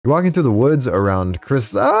You're walking through the woods around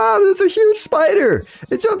Chris. Ah, there's a huge spider!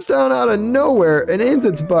 It jumps down out of nowhere and aims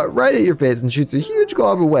its butt right at your face and shoots a huge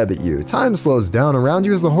glob of web at you. Time slows down around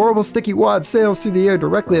you as the horrible sticky wad sails through the air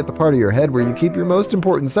directly at the part of your head where you keep your most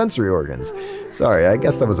important sensory organs. Sorry, I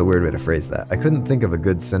guess that was a weird way to phrase that. I couldn't think of a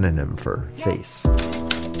good synonym for face.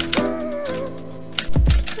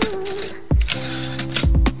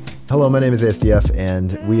 Hello, my name is asdf,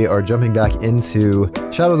 and we are jumping back into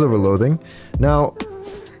Shadows Over Loathing. Now,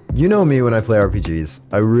 you know me when I play RPGs.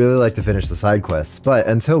 I really like to finish the side quests, but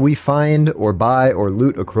until we find or buy or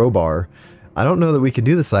loot a crowbar, I don't know that we can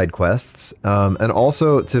do the side quests. And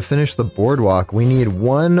also, to finish the boardwalk, we need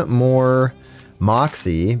one more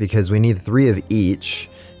Moxie, because we need 3 of each.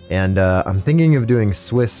 And I'm thinking of doing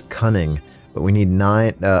Swiss Cunning, but we need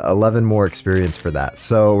 11 more experience for that.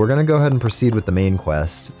 So we're gonna go ahead and proceed with the main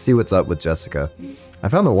quest, see what's up with Jessica. I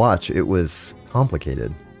found the watch. It was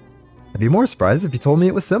complicated. I'd be more surprised if you told me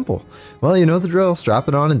it was simple. Well, you know the drill. Strap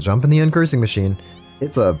it on and jump in the uncursing machine.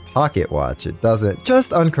 It's a pocket watch. It doesn't.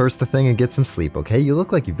 Just uncurse the thing and get some sleep, okay? You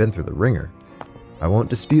look like you've been through the ringer. I won't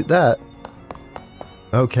dispute that.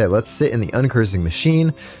 Okay, let's sit in the uncursing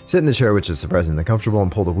machine. Sit in the chair, which is surprisingly comfortable,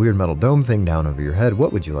 and pull the weird metal dome thing down over your head.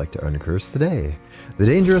 What would you like to uncurse today? The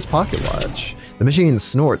dangerous pocket watch. The machine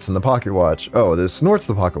snorts and the pocket watch. Oh, this snorts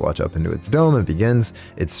the pocket watch up into its dome and begins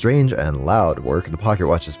its strange and loud work. The pocket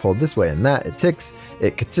watch is pulled this way and that. It ticks.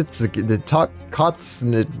 It kats. It cots.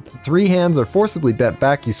 3 hands are forcibly bent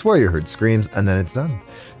back. You swear you heard screams, and then it's done.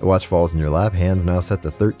 The watch falls in your lap. Hands now set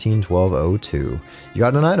to 13-12-02. You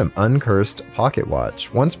got an item. Uncursed pocket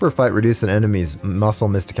watch. Once per fight, reduce an enemy's muscle,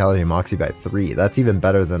 mysticality, and moxie by 3. That's even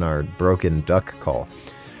better than our broken duck call.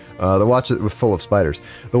 The watch is full of spiders.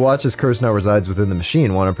 The watch's curse now resides within the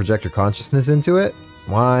machine. Want to project your consciousness into it?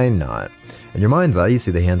 Why not? In your mind's eye, you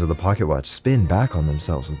see the hands of the pocket watch spin back on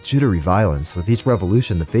themselves with jittery violence. With each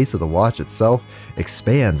revolution, the face of the watch itself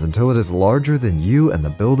expands until it is larger than you and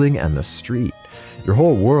the building and the street. Your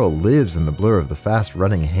whole world lives in the blur of the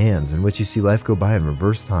fast-running hands, in which you see life go by in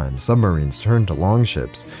reverse time. Submarines turn to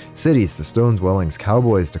longships, cities to stone dwellings,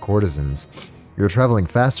 cowboys to courtesans. You're traveling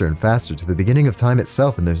faster and faster to the beginning of time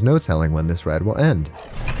itself, and there's no telling when this ride will end.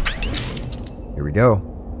 Here we go.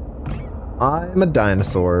 I'm a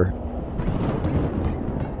dinosaur.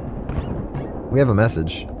 We have a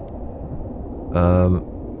message.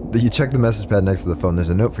 You check the message pad next to the phone. There's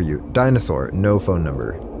a note for you. Dinosaur, no phone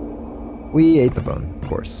number. We ate the phone, of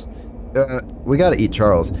course. We gotta eat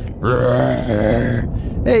Charles.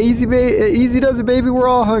 Hey, easy does it, baby. We're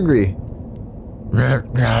all hungry.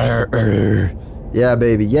 Yeah,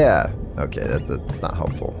 baby, yeah. Okay, that's not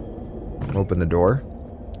helpful. Open the door.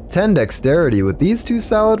 10 dexterity. With these 2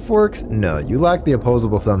 salad forks? No, you lack the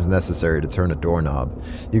opposable thumbs necessary to turn a doorknob.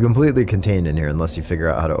 You're completely contained in here unless you figure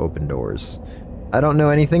out how to open doors. I don't know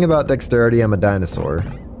anything about dexterity. I'm a dinosaur.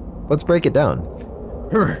 Let's break it down.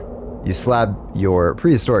 You slap your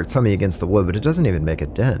prehistoric tummy against the wood, but it doesn't even make a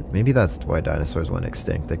dent. Maybe that's why dinosaurs went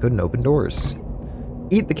extinct. They couldn't open doors.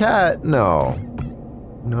 Eat the cat? No.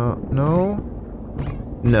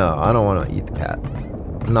 No, I don't want to eat the cat.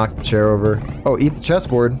 Knock the chair over. Oh, eat the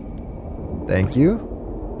chessboard. Thank you.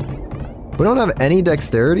 We don't have any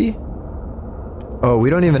dexterity? Oh,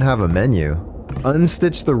 we don't even have a menu.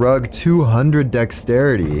 Unstitch the rug, 200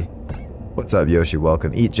 dexterity. What's up, Yoshi?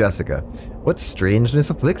 Welcome. Eat Jessica. What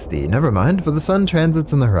strangeness afflicts thee? Never mind, for the sun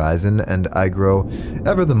transits on the horizon, and I grow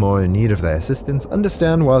ever the more in need of thy assistance.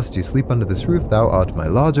 Understand, whilst you sleep under this roof, thou art my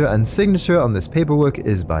lodger, and signature on this paperwork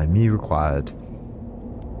is by me required.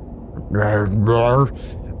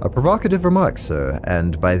 A provocative remark, sir,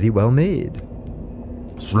 and by thee well made.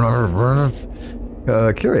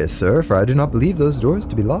 Curious, sir, for I do not believe those doors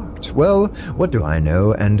to be locked. Well, what do I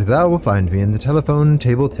know, and thou will find me in the telephone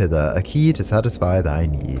table thither, a key to satisfy thy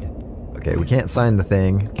need. Okay, we can't sign the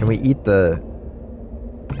thing. Can we eat the...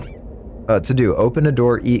 to do, open a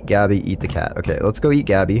door, eat Gabby, eat the cat. Okay, let's go eat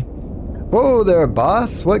Gabby. Whoa there,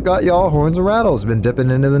 boss! What got y'all horns and rattles? Been dipping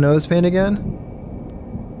into the nose paint again?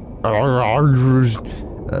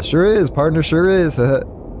 Sure is, partner, sure is.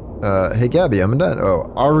 Hey Gabby, I'm done.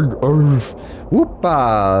 Oh, arg, arf,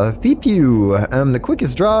 whoopa, peep you. I'm the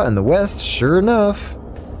quickest draw in the West, sure enough.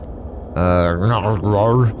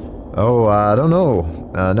 Oh, I don't know.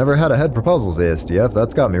 Never had a head for puzzles, asdf.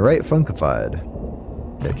 That's got me right funkified.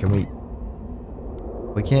 Okay, can we...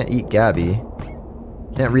 We can't eat Gabby.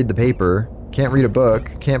 Can't read the paper. Can't read a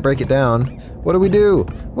book. Can't break it down. What do we do?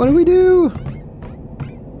 What do we do?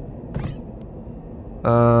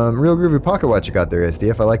 Real groovy pocket watch you got there,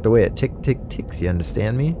 asdf. I like the way it tick, tick, ticks. You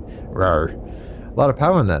understand me? Rawr. A lot of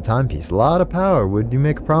power in that timepiece. A lot of power. Would you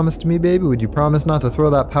make a promise to me, baby? Would you promise not to throw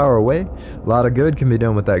that power away? A lot of good can be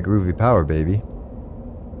done with that groovy power, baby.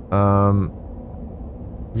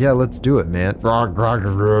 Yeah, let's do it, man.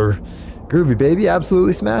 Groovy, baby.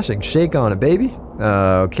 Absolutely smashing. Shake on it, baby.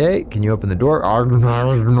 Okay. Can you open the door?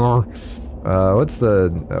 What's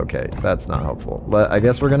the... Okay, that's not helpful. I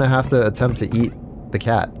guess we're gonna have to attempt to eat the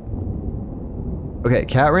cat. Okay,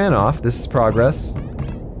 cat ran off. This is progress.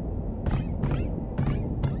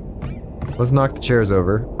 Let's knock the chairs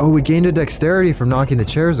over. Oh, we gained a dexterity from knocking the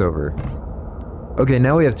chairs over. Okay,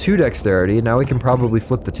 now we have 2 dexterity. Now we can probably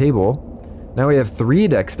flip the table. Now we have 3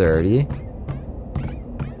 dexterity.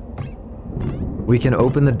 We can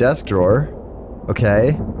open the desk drawer.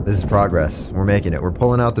 Okay, this is progress. We're making it. We're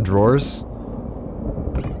pulling out the drawers.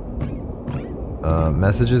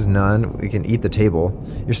 Messages, none. We can eat the table.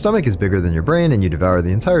 Your stomach is bigger than your brain, and you devour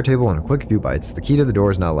the entire table in a quick few bites. The key to the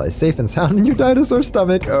doors now lies safe and sound in your dinosaur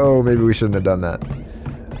stomach. Oh, maybe we shouldn't have done that.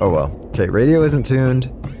 Oh well. Okay, radio isn't tuned.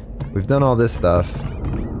 We've done all this stuff.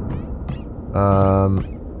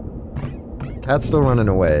 Cat's still running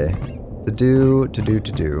away. To do.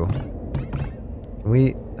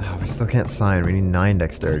 We still can't sign. We need 9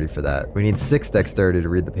 dexterity for that. We need 6 dexterity to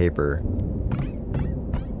read the paper.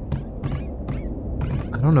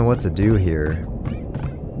 I don't know what to do here.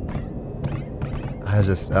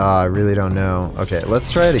 I really don't know. Okay,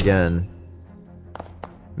 let's try it again.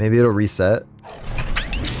 Maybe it'll reset.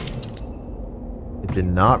 It did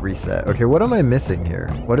not reset. Okay, what am I missing here?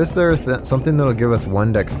 What is there something that'll give us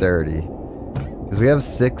 1 dexterity? Because we have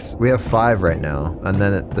 6, we have 5 right now, and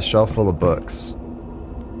then the shelf full of books.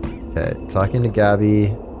 Okay, talking to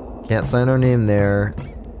Gabby. Can't sign our name there.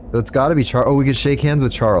 So it's got to be Charles. Oh, we could shake hands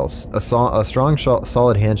with Charles. A strong,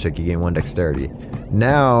 solid handshake, you gain 1 dexterity.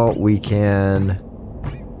 Now we can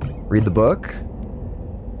read the book.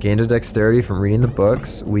 Gained a dexterity from reading the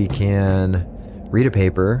books. We can read a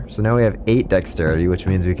paper. So now we have 8 dexterity, which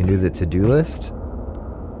means we can do the to-do list.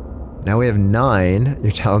 Now we have 9.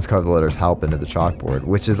 Your challenge carved the letters HELP into the chalkboard,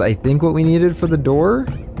 which is, I think, what we needed for the door?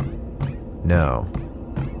 No.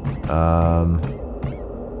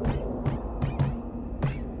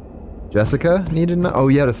 Jessica needed oh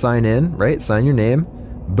yeah, to sign in, right? Sign your name.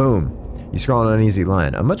 Boom. You scrawl an uneasy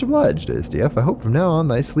line. I'm much obliged, asdf. I hope from now on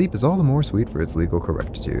thy sleep is all the more sweet for its legal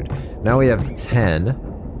correctitude. Now we have 10.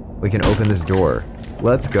 We can open this door.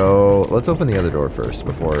 Let's go. Let's open the other door first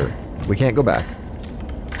before... We can't go back.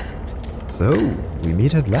 So, we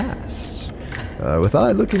meet at last. With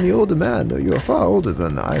I looking the older man, though you are far older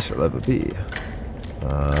than I shall ever be.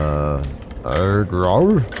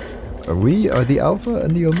 We are the Alpha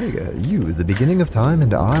and the Omega, you the beginning of time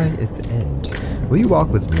and I its end. Will you walk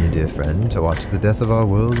with me, dear friend, to watch the death of our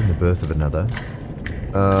world and the birth of another?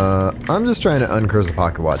 I'm just trying to uncurse the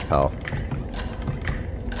pocket watch, pal.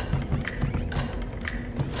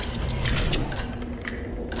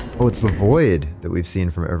 Oh, it's the void that we've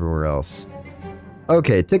seen from everywhere else.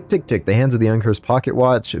 Okay, tick, tick, tick. The hands of the uncursed pocket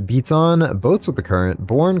watch beats on, boats with the current,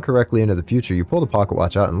 born correctly into the future. You pull the pocket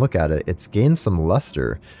watch out and look at it. It's gained some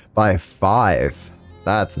luster by 5.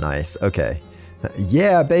 That's nice. Okay.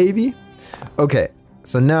 Yeah, baby. Okay,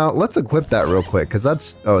 so now let's equip that real quick, because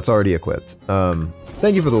that's... Oh, it's already equipped.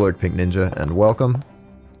 Thank you for the lurk, Pink Ninja, and welcome.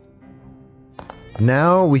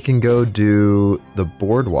 Now we can go do the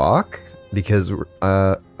boardwalk, because...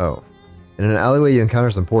 oh. In an alleyway, you encounter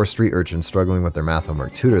some poor street urchins struggling with their math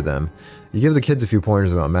homework. Tutor them. You give the kids a few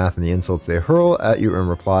pointers about math, and the insults they hurl at you in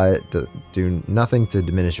reply do nothing to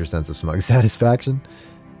diminish your sense of smug satisfaction.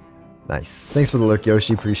 Nice. Thanks for the look,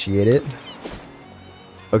 Yoshi. Appreciate it.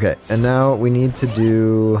 Okay, and now we need to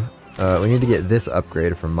do... we need to get this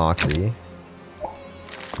upgrade from Moxie.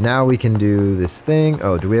 Now we can do this thing.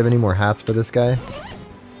 Oh, do we have any more hats for this guy?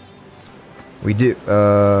 We do.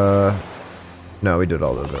 No, we did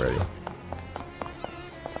all those already.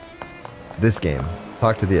 This game.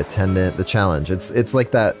 Talk to the attendant. The challenge. It's like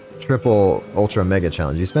that triple ultra mega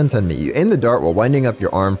challenge. You spend 10 minutes. You aim the dart while winding up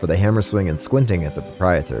your arm for the hammer swing and squinting at the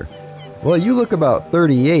proprietor. Well, you look about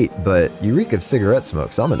 38, but you reek of cigarette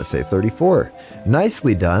smoke, so I'm gonna say 34.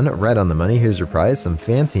 Nicely done. Right on the money. Here's your prize. Some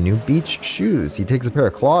fancy new beach shoes. He takes a pair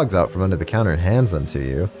of clogs out from under the counter and hands them to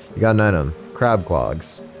you. You got an item. Crab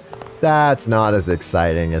clogs. That's not as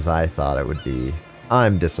exciting as I thought it would be.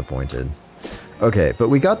 I'm disappointed. Okay, but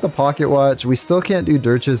we got the pocket watch. We still can't do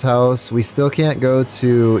Dirch's house. We still can't go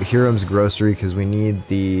to Hiram's grocery because we need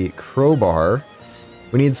the crowbar.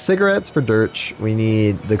 We need cigarettes for Dirch. We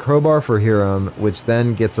need the crowbar for Hiram, which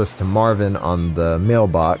then gets us to Marvin on the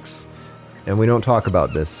mailbox. And we don't talk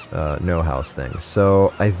about this no house thing.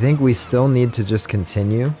 So I think we still need to just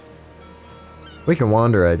continue. We can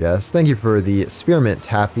wander, I guess. Thank you for the spearmint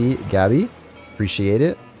tappy, Gabby. Appreciate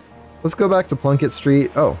it. Let's go back to Plunkett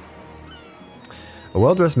Street. Oh. A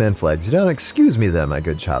well-dressed man flags you down. Excuse me there, my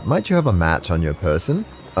good chap. Might you have a match on your person?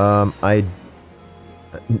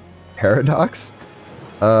 Paradox?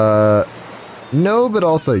 No, but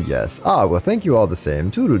also yes. Ah, well, thank you all the same.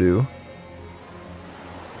 Toodle-doo.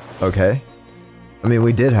 Okay. I mean,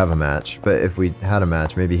 we did have a match, but if we had a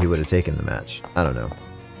match, maybe he would have taken the match. I don't know.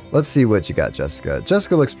 Let's see what you got, Jessica.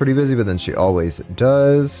 Jessica looks pretty busy, but then she always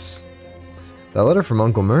does. That letter from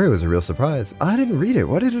Uncle Murray was a real surprise. I didn't read it.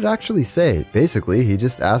 What did it actually say? Basically, he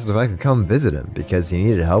just asked if I could come visit him because he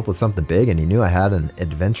needed help with something big and he knew I had an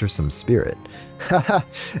adventuresome spirit. Haha,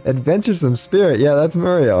 adventuresome spirit. Yeah, that's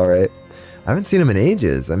Murray, all right. I haven't seen him in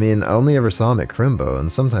ages. I mean, I only ever saw him at Crimbo,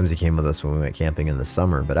 and sometimes he came with us when we went camping in the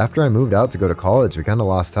summer, but after I moved out to go to college, we kind of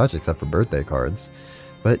lost touch except for birthday cards.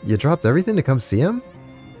 But you dropped everything to come see him?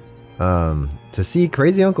 To see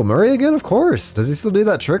Crazy Uncle Murray again? Of course! Does he still do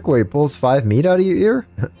that trick where he pulls 5 meat out of your ear?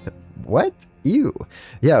 What? Ew.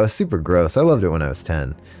 Yeah, it was super gross. I loved it when I was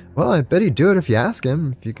 10. Well, I bet he'd do it if you ask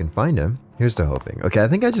him, if you can find him. Here's to hoping. Okay, I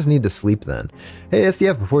think I just need to sleep then. Hey,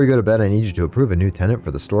 SDF, before you go to bed, I need you to approve a new tenant for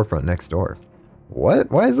the storefront next door. What?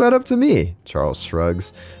 Why is that up to me? Charles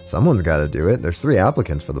shrugs. Someone's got to do it. There's 3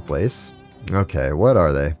 applicants for the place. Okay, what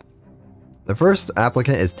are they? The first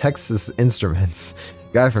applicant is Texas Instruments.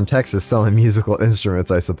 Guy from Texas selling musical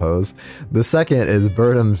instruments, I suppose. The second is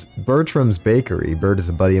Bertram's Bakery. Bert is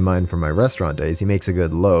a buddy of mine from my restaurant days. He makes a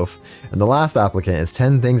good loaf. And the last applicant is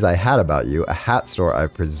 10 Things I Had About You, a hat store, I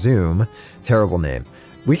presume. Terrible name.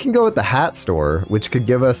 We can go with the hat store, which could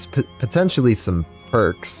give us potentially some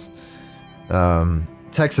perks.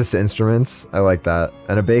 Texas Instruments, I like that.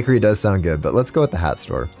 And a bakery does sound good, but let's go with the hat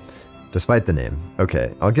store. Despite the name.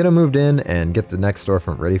 Okay, I'll get him moved in and get the next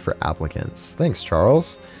storefront ready for applicants. Thanks,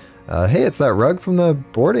 Charles. Hey, it's that rug from the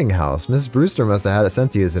boarding house. Mrs. Brewster must have had it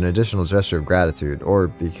sent to you as an additional gesture of gratitude, or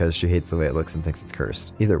because she hates the way it looks and thinks it's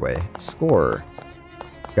cursed. Either way, score.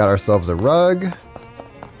 Got ourselves a rug.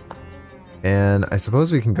 And I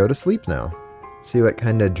suppose we can go to sleep now. See what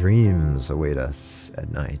kind of dreams await us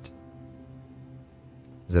at night.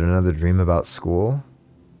 Is it another dream about school?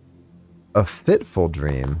 A fitful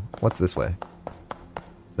dream. What's this way?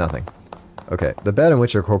 Nothing. Okay, the bed in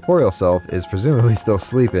which your corporeal self is presumably still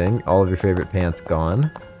sleeping. All of your favorite pants gone.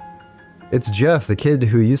 It's Jeff, the kid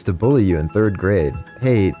who used to bully you in 3rd grade.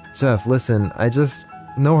 Hey, Jeff, listen,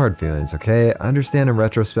 no hard feelings, okay? I understand in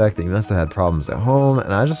retrospect that you must have had problems at home,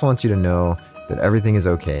 and I just want you to know that everything is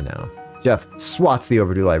okay now. Jeff swats the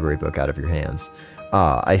overdue library book out of your hands.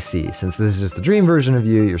 Ah, I see. Since this is just a dream version of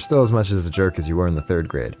you, you're still as much as a jerk as you were in the 3rd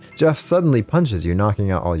grade. Jeff suddenly punches you,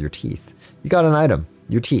 knocking out all your teeth. You got an item.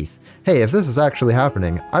 Your teeth. Hey, if this is actually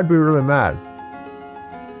happening, I'd be really mad.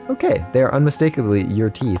 Okay, they are unmistakably your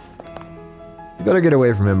teeth. You better get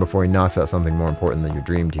away from him before he knocks out something more important than your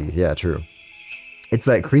dream teeth. Yeah, true. It's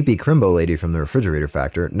that creepy Crimbo lady from the refrigerator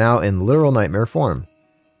factor, now in literal nightmare form.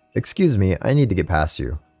 Excuse me, I need to get past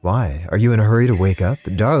you. Why? Are you in a hurry to wake up?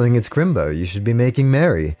 Darling, it's Crimbo. You should be making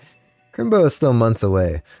merry. Crimbo is still months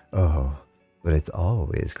away. Oh, but it's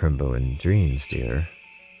always Crimbo in dreams, dear.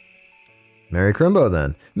 Merry Crimbo,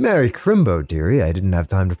 then. Merry Crimbo, dearie. I didn't have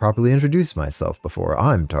time to properly introduce myself before.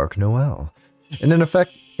 I'm Dark Noel. In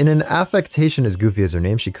an affectation as goofy as her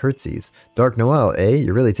name, she curtsies. Dark Noel, eh?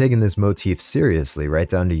 You're really taking this motif seriously, right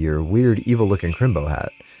down to your weird, evil-looking Crimbo hat.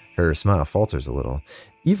 Her smile falters a little.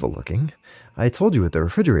 Evil-looking? I told you at the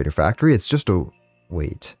refrigerator factory, it's just a...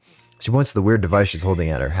 Wait. She points to the weird device she's holding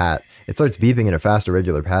at her hat. It starts beeping in a fast,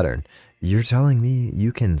 irregular pattern. You're telling me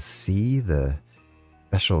you can see the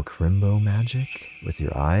special Crimbo magic with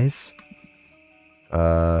your eyes?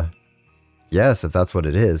 Yes, if that's what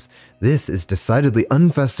it is. This is decidedly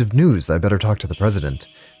unfestive news. I better talk to the president.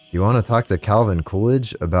 You want to talk to Calvin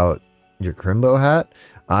Coolidge about your Crimbo hat?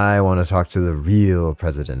 I want to talk to the real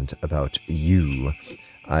president about you.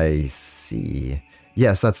 I see.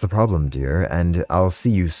 Yes, that's the problem, dear, and I'll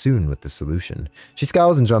see you soon with the solution. She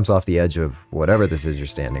scowls and jumps off the edge of whatever this is you're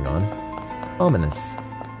standing on. Ominous.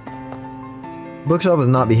 Bookshelf is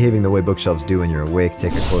not behaving the way bookshelves do when you're awake.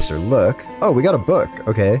 Take a closer look. Oh, we got a book.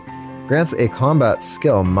 Okay. Grants a combat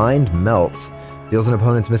skill, Mind Melt. Deals an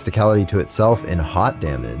opponent's mysticality to itself in hot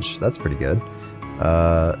damage. That's pretty good.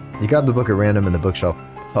 You grab the book at random and the bookshelf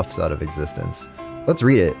puffs out of existence. Let's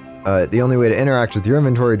read it. The only way to interact with your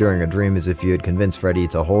inventory during a dream is if you had convinced Freddy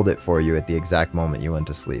to hold it for you at the exact moment you went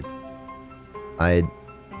to sleep. I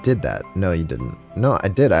did that. No, you didn't. No, I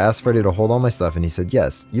did. I asked Freddy to hold all my stuff and he said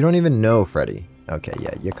yes. You don't even know Freddy. Okay,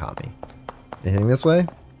 yeah, you caught me. Anything this way?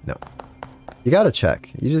 No. You gotta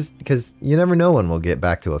check. You just, because you never know when we'll get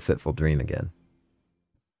back to a fitful dream again.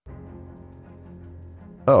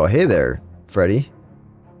 Oh, hey there, Freddy.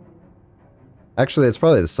 Actually, it's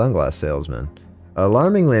probably the sunglass salesman.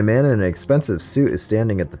 Alarmingly, a man in an expensive suit is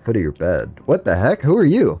standing at the foot of your bed. What the heck? Who are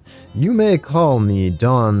you? You may call me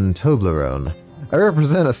Don Toblerone. I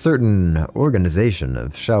represent a certain organization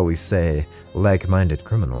of, shall we say, like-minded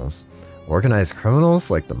criminals. Organized criminals?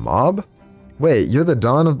 Like the mob? Wait, you're the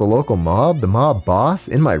Don of the local mob? The mob boss?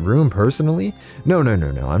 In my room personally? No,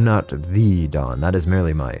 I'm not the Don. That is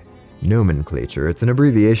merely my nomenclature. It's an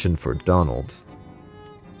abbreviation for Donald.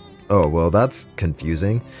 Oh, well, that's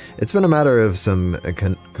confusing. It's been a matter of some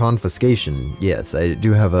confiscation. Yes, I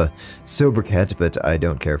do have a sobriquet, but I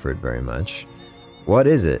don't care for it very much. What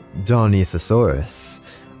is it? Donethosaurus.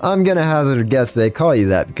 I'm gonna hazard a guess they call you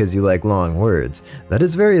that because you like long words. That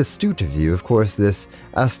is very astute of you. Of course, this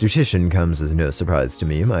astutition comes as no surprise to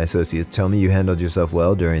me. My associates tell me you handled yourself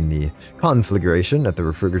well during the conflagration at the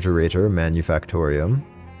refrigerator manufactorium.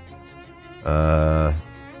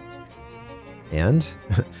 And?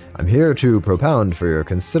 I'm here to propound for your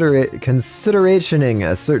considerationing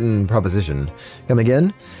a certain proposition. Come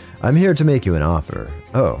again? I'm here to make you an offer.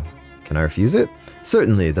 Oh, can I refuse it?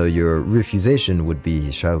 Certainly, though your refusation would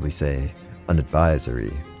be, shall we say,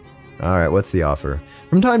 unadvisory. Alright, what's the offer?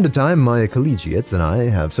 From time to time, my collegiates and I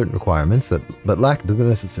have certain requirements but lack the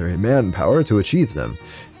necessary manpower to achieve them.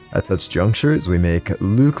 At such junctures, we make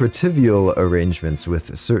lucrativial arrangements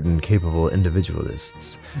with certain capable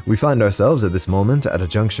individualists. We find ourselves at this moment at a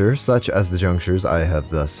juncture such as the junctures I have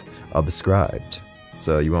thus obscribed.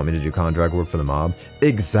 So you want me to do contract work for the mob?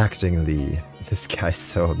 Exactingly. This guy's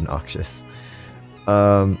so obnoxious.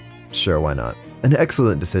 Sure, why not? An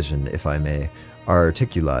excellent decision, if I may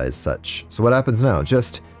articulize such. So what happens now?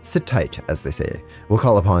 Just sit tight, as they say. We'll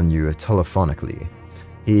call upon you telephonically.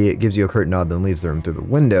 He gives you a curt nod, then leaves the room through the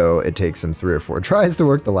window. It takes him 3 or 4 tries to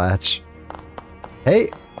work the latch.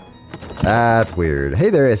 Hey! That's weird.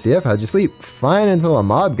 Hey there, asdf, how'd you sleep? Fine until a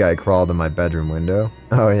mob guy crawled in my bedroom window.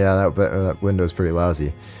 Oh yeah, that window's pretty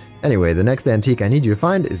lousy. Anyway, the next antique I need you to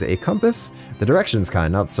find is a compass. The directions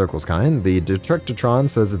kind, not the circles kind. The Detectatron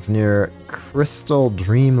says it's near Crystal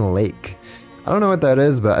Dream Lake. I don't know what that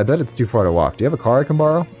is, but I bet it's too far to walk. Do you have a car I can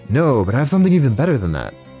borrow? No, but I have something even better than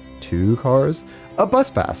that. 2 cars? A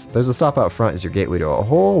bus pass. There's a stop out front as your gateway to a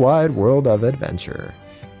whole wide world of adventure.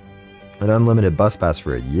 An unlimited bus pass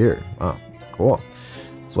for a year. Oh, cool.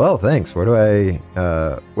 Swell, thanks. Where do I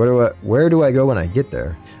go when I get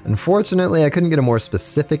there? Unfortunately, I couldn't get a more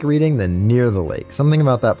specific reading than near the lake. Something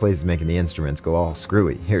about that place is making the instruments go all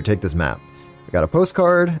screwy. Here, take this map. We got a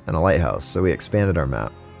postcard and a lighthouse, so we expanded our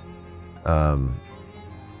map.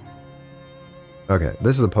 Okay,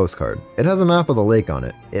 this is a postcard. It has a map of the lake on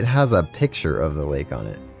it. It has a picture of the lake on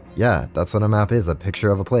it. Yeah, that's what a map is, a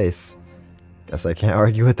picture of a place. Guess I can't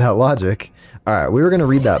argue with that logic. Alright, we were going to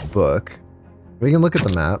read that book. We can look at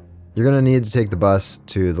the map. You're going to need to take the bus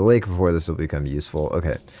to the lake before this will become useful.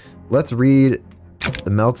 Okay, let's read The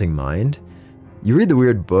Melting Mind. You read the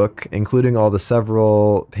weird book, including all the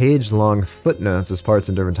several page-long footnotes as parts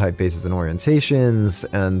in different typefaces and orientations,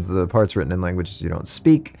 and the parts written in languages you don't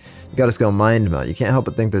speak. You got a skill mind melt. You can't help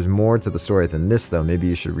but think there's more to the story than this, though. Maybe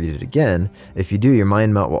you should read it again. If you do, your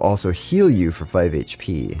mind melt will also heal you for 5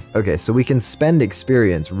 HP. Okay, so we can spend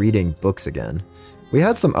experience reading books again. We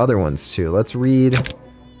had some other ones, too. Let's read...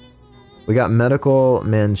 We got Medical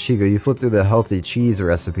Manchego. You flip through the healthy cheese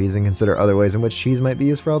recipes and consider other ways in which cheese might be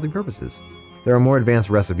used for healthy purposes. There are more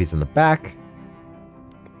advanced recipes in the back.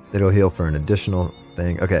 It'll heal for an additional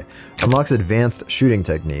thing. Okay. Unlocks advanced shooting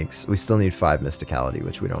techniques. We still need 5 mysticality,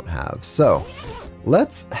 which we don't have. So,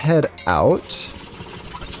 let's head out.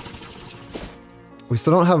 We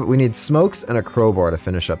still don't have... We need smokes and a crowbar to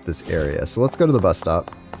finish up this area. So let's go to the bus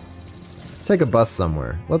stop. Take a bus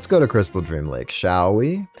somewhere. Let's go to Crystal Dream Lake, shall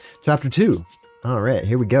we? Chapter 2. Alright,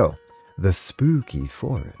 here we go. The Spooky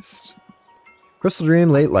Forest. Crystal Dream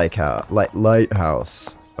Lake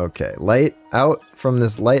Lighthouse. Okay, light out from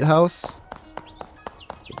this lighthouse.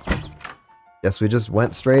 Guess we just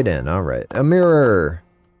went straight in. Alright, a mirror.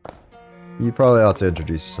 You probably ought to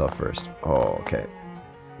introduce yourself first. Oh, okay.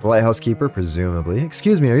 The lighthouse keeper, presumably.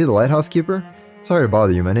 Excuse me, are you the lighthouse keeper? Sorry to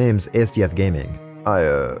bother you, my name's asdf Gaming.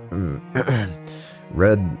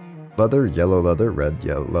 Red leather, yellow leather, red,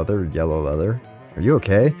 yellow leather, yellow leather. Are you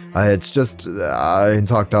okay? It's just, I ain't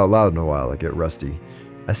talked out loud in a while, I get rusty.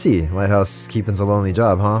 I see, lighthouse keeping's a lonely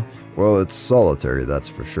job, huh? Well, it's solitary, that's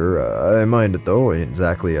for sure. I mind it though, ain't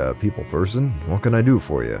exactly a people person. What can I do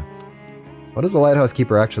for you? What does the lighthouse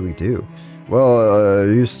keeper actually do? Well,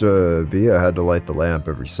 it used to be I had to light the lamp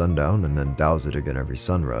every sundown and then douse it again every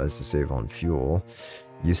sunrise to save on fuel.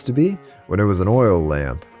 Used to be? When it was an oil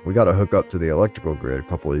lamp. We got to hook up to the electrical grid a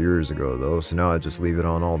couple of years ago though, so now I just leave it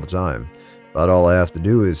on all the time. About all I have to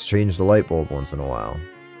do is change the light bulb once in a while.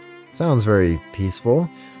 Sounds very peaceful.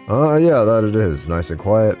 Yeah, that it is. Nice and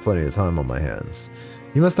quiet, plenty of time on my hands.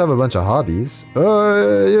 You must have a bunch of hobbies.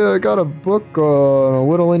 Yeah, I got a book, a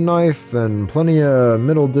whittling knife, and plenty of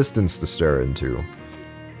middle distance to stare into.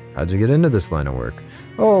 How'd you get into this line of work?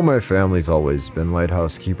 Oh, my family's always been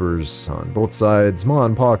lighthouse keepers on both sides. Ma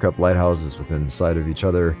and Pa kept lighthouses within sight of each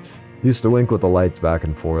other. Used to wink with the lights back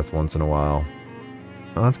and forth once in a while.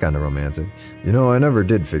 Oh, that's kind of romantic. You know, I never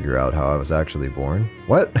did figure out how I was actually born.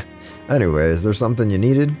 What? Anyway, is there something you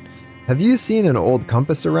needed? Have you seen an old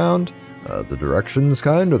compass around? The directions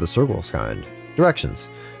kind or the circles kind? Directions.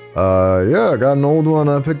 Yeah, I got an old one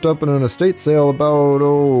I picked up in an estate sale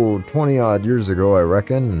about, 20 odd years ago, I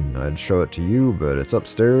reckon. I'd show it to you, but it's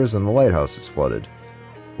upstairs and the lighthouse is flooded.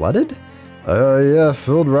 Flooded? Yeah,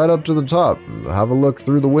 filled right up to the top. Have a look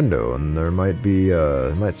through the window and there might be,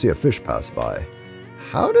 might see a fish pass by.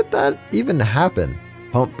 How did that even happen?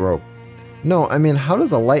 Pump broke. No, I mean, how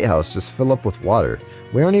does a lighthouse just fill up with water?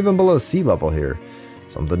 We aren't even below sea level here.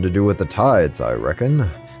 Something to do with the tides, I reckon.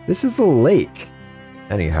 This is the lake.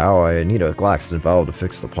 Anyhow, I need a Glaxton valve to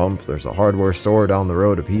fix the pump. There's a hardware store down the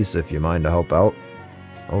road a piece if you mind to help out.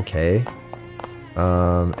 Okay.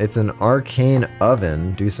 It's an arcane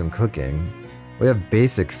oven. Do some cooking. We have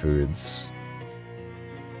basic foods.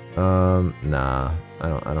 Nah. I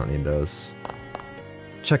don't need those.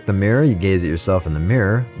 Check the mirror. You gaze at yourself in the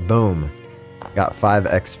mirror. Boom. Got 5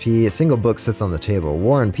 XP. A single book sits on the table.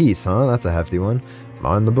 War and Peace, huh? That's a hefty one. I'm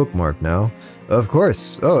on the bookmark now. Of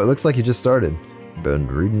course. Oh, it looks like you just started. Been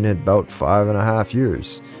reading it about 5.5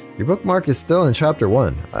 years. Your bookmark is still in chapter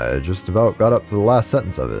 1. I just about got up to the last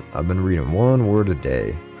sentence of it. I've been reading 1 word a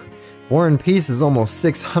day. War and Peace is almost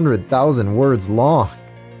 600,000 words long.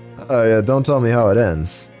 Oh yeah, don't tell me how it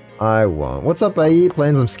ends. I won't. What's up, IE?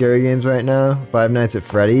 Playing some scary games right now? Five Nights at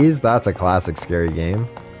Freddy's? That's a classic scary game.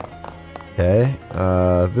 Okay.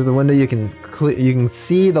 Through the window you can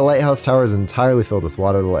see the lighthouse tower is entirely filled with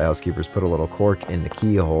water. The lighthouse keepers put a little cork in the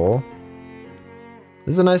keyhole.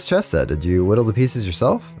 This is a nice chess set. Did you whittle the pieces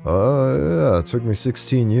yourself? Oh, yeah. It took me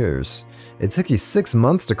 16 years. It took you 6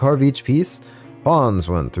 months to carve each piece? Pawns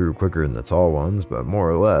went through quicker than the tall ones, but more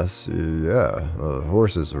or less, yeah. The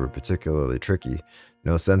horses were particularly tricky.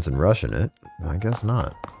 No sense in rushing it. I guess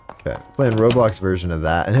not. Okay, playing Roblox version of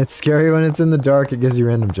that, and it's scary when it's in the dark. It gives you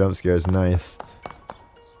random jump scares. Nice.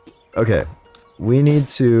 Okay, we need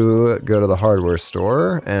to go to the hardware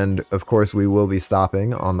store, and of course we will be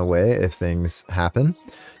stopping on the way if things happen.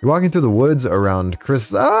 You're walking through the woods around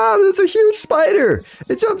Chris. Ah, there's a huge spider!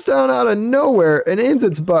 It jumps down out of nowhere and aims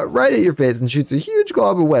its butt right at your face and shoots a huge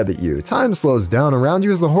glob of web at you. Time slows down around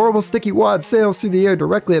you as the horrible sticky wad sails through the air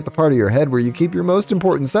directly at the part of your head where you keep your most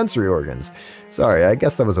important sensory organs. Sorry, I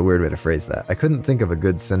guess that was a weird way to phrase that. I couldn't think of a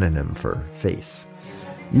good synonym for face.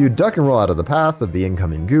 You duck and roll out of the path of the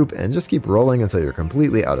incoming goop and just keep rolling until you're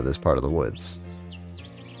completely out of this part of the woods.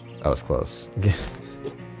 That was close.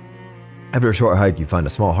 After a short hike, you find a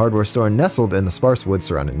small hardware store nestled in the sparse woods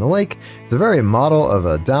surrounding the lake. It's a very model of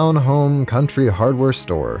a down-home country hardware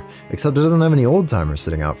store, except it doesn't have any old-timers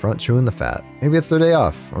sitting out front chewing the fat. Maybe it's their day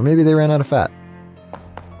off, or maybe they ran out of fat.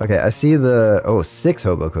 Okay, I see the... Oh, 6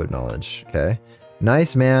 hobo code knowledge. Okay.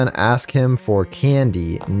 Nice man, ask him for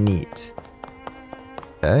candy. Neat.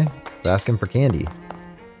 Okay, let's ask him for candy.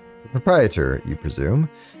 Proprietor, you presume.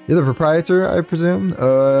 You're the proprietor, I presume?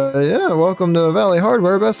 Yeah, welcome to Valley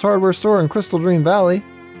Hardware, best hardware store in Crystal Dream Valley.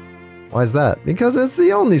 Why is that? Because it's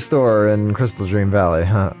the only store in Crystal Dream Valley,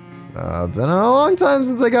 huh? Been a long time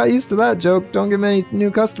since I got used to that joke. Don't get many new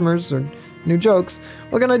customers or new jokes.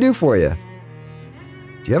 What can I do for you?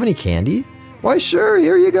 Do you have any candy? Why sure,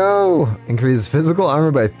 here you go. Increases physical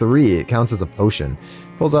armor by 3. It counts as a potion.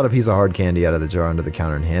 Pulls out a piece of hard candy out of the jar under the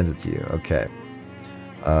counter and hands it to you. Okay.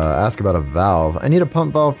 Ask about a valve. I need a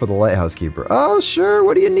pump valve for the lighthouse keeper. Oh, sure.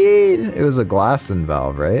 What do you need? It was a Glaxton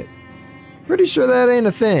valve, right? Pretty sure that ain't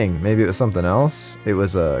a thing. Maybe it was something else. It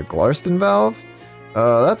was a Glaxton valve?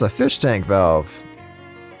 That's a fish tank valve.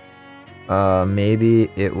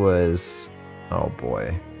 Maybe it was... Oh,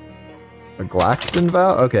 boy. A Glaxton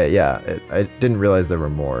valve? Okay, yeah. I didn't realize there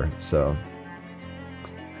were more, so...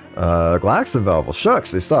 Glaxton valve. Well,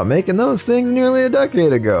 shucks, they stopped making those things nearly a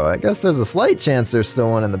decade ago. I guess there's a slight chance there's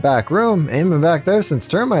still one in the back room, aiming back there since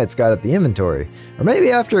termites got at the inventory. Or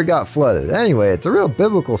maybe after it got flooded. Anyway, it's a real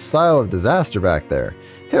biblical style of disaster back there.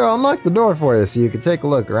 Here, I'll unlock the door for you so you can take a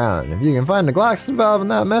look around. If you can find a Glaxton valve in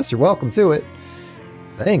that mess, you're welcome to it.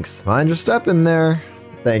 Thanks. Mind your step in there.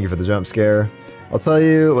 Thank you for the jump scare. I'll tell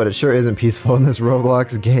you what, it sure isn't peaceful in this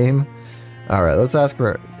Roblox game. Alright, let's ask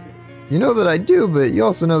for... You know that I do, but you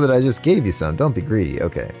also know that I just gave you some. Don't be greedy.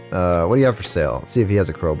 Okay. What do you have for sale? Let's see if he has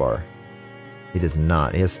a crowbar. He does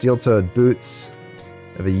not. He has steel-toed boots.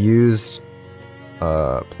 Have a used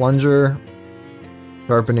plunger.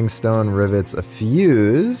 Sharpening stone, rivets, a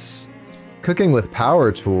fuse. Cooking with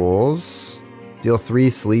power tools. Deal 3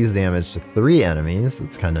 sleeves damage to 3 enemies.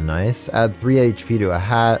 That's kind of nice. Add 3 HP to a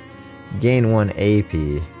hat. Gain 1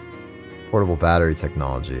 AP. Portable battery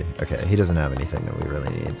technology. Okay, he doesn't have anything that we really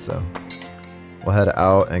need, so we'll head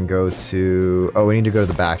out and go to... Oh, we need to go to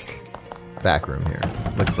the back room here.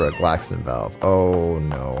 Look for a Glaxton valve. Oh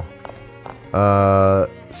no.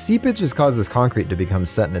 Seepage has caused this concrete to become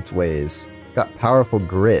set in its ways. Got powerful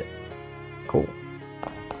grit. Cool.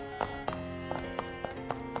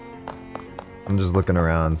 I'm just looking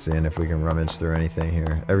around, seeing if we can rummage through anything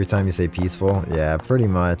here. Every time you say peaceful, yeah, pretty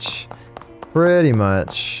much. Pretty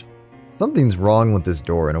much. Something's wrong with this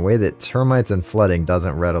door in a way that termites and flooding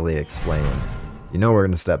doesn't readily explain. You know we're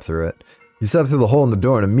going to step through it. You step through the hole in the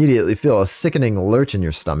door and immediately feel a sickening lurch in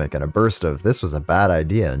your stomach and a burst of "this was a bad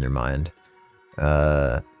idea" in your mind.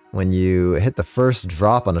 When you hit the first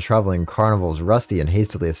drop on a traveling carnival's rusty and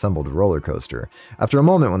hastily assembled roller coaster. After a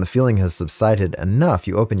moment when the feeling has subsided enough,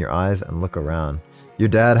 you open your eyes and look around. Your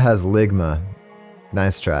dad has ligma.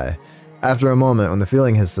 Nice try. After a moment when the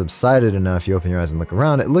feeling has subsided enough, you open your eyes and look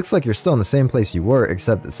around. It looks like you're still in the same place you were,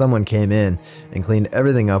 except that someone came in and cleaned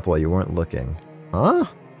everything up while you weren't looking. Huh?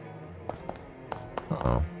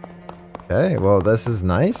 Uh-oh. Okay, well this is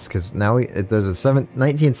nice, because now there's a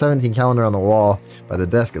 1917 calendar on the wall. By the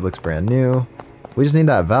desk it looks brand new. We just need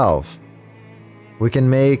that valve. We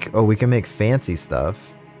can make, we can make fancy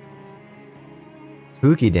stuff.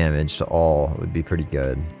 Spooky damage to all would be pretty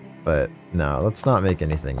good. But no, let's not make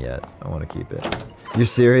anything yet. I want to keep it. You're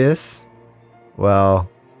serious? Well,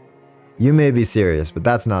 you may be serious, but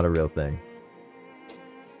that's not a real thing.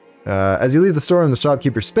 As you leave the store and the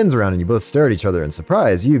shopkeeper spins around and you both stare at each other in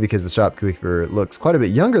surprise. You because the shopkeeper looks quite a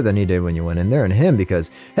bit younger than he did when you went in there, and him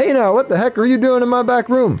because, hey now, what the heck are you doing in my back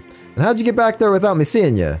room? And how'd you get back there without me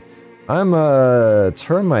seeing you? I'm a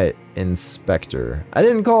termite inspector. I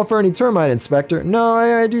didn't call for any termite inspector. No,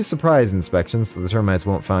 I do surprise inspections so the termites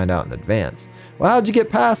won't find out in advance. Well, how'd you get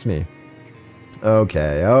past me?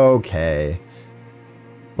 Okay, okay.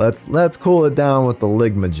 Let's cool it down with the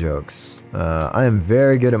ligma jokes. I am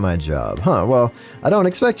very good at my job. Huh, well, I don't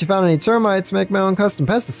expect you found any termites to make my own custom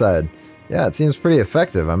pesticide. Yeah, it seems pretty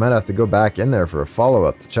effective. I might have to go back in there for a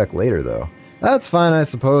follow-up to check later, though. That's fine, I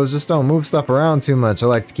suppose. Just don't move stuff around too much. I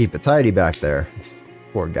like to keep it tidy back there.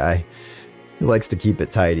 Poor guy. He likes to keep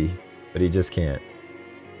it tidy, but he just can't.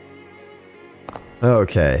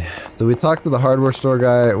 Okay, so we talked to the hardware store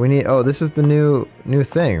guy. We need... Oh, this is the new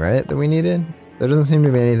thing, right? That we needed? There doesn't seem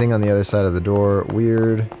to be anything on the other side of the door.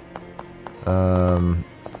 Weird.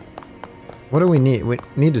 What do we need? We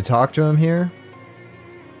need to talk to him here?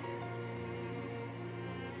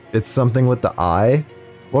 It's something with the eye.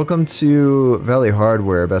 Welcome to Valley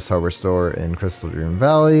Hardware, best hardware store in Crystal Dream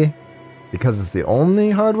Valley. Because it's the only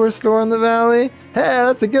hardware store in the valley? Hey,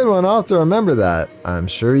 that's a good one. I'll have to remember that. I'm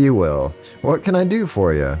sure you will. What can I do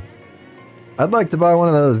for you? I'd like to buy one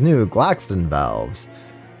of those new Glaxton valves.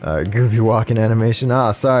 Goofy walking animation.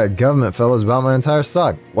 Ah, sorry, government fellows bought my entire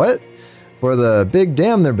stock. What? For the big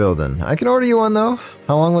dam they're building. I can order you one though.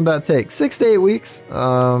 How long would that take? 6 to 8 weeks.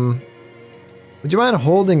 Would you mind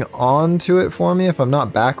holding on to it for me if I'm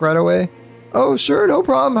not back right away? Oh, sure, no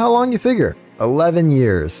problem. How long you figure? 11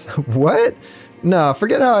 years. What? No,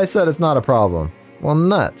 forget how I said it's not a problem. Well,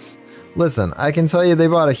 nuts. Listen, I can tell you they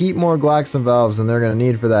bought a heap more Glaxton valves than they're going to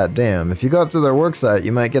need for that dam. If you go up to their worksite,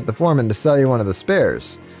 you might get the foreman to sell you one of the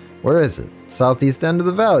spares. Where is it? Southeast end of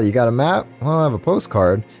the valley. You got a map? Well, I have a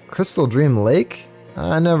postcard. Crystal Dream Lake?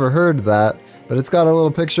 I never heard that, but it's got a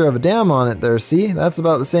little picture of a dam on it there, see? That's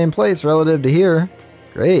about the same place relative to here.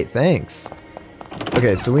 Great, thanks.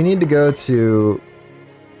 Okay, so we need to go to...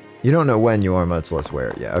 You don't know when you are, much less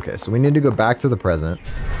where. Yeah, okay, so we need to go back to the present.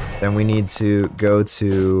 Then we need to go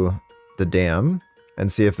to the dam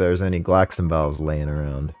and see if there's any Glaxton valves laying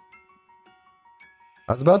around.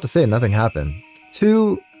 I was about to say nothing happened.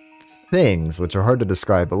 Two things, which are hard to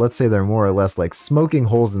describe, but let's say they're more or less like smoking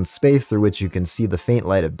holes in space through which you can see the faint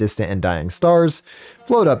light of distant and dying stars,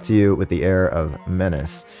 float up to you with the air of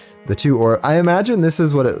menace. The two orbs, I imagine this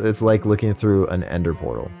is what it's like looking through an ender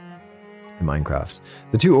portal in Minecraft.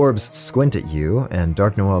 The two orbs squint at you, and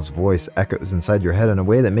Dark Noel's voice echoes inside your head in a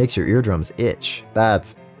way that makes your eardrums itch.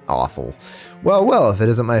 That's awful. Well, well, if it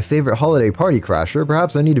isn't my favorite holiday party crasher,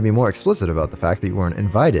 perhaps I need to be more explicit about the fact that you weren't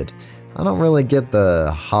invited. I don't really get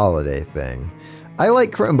the holiday thing. I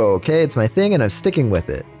like Crimbo, okay? It's my thing and I'm sticking with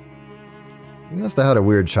it. You must have had a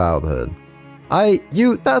weird childhood.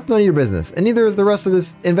 That's none of your business, and neither is the rest of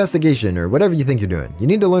this investigation or whatever you think you're doing. You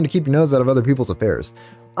need to learn to keep your nose out of other people's affairs.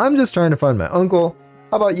 I'm just trying to find my uncle.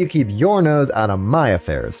 How about you keep your nose out of my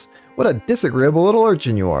affairs? What a disagreeable little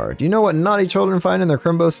urchin you are. Do you know what naughty children find in their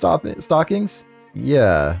Crimbo stockings?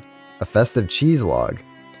 Yeah, a festive cheese log.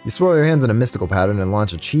 You swirl your hands in a mystical pattern and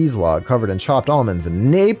launch a cheese log covered in chopped almonds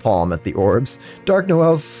and napalm at the orbs. Dark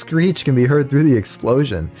Noel's screech can be heard through the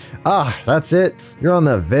explosion. Ah, that's it. You're on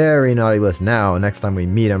the very naughty list now. Next time we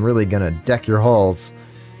meet, I'm really gonna deck your halls.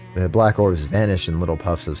 The black orbs vanish in little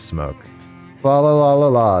puffs of smoke. Fa la la la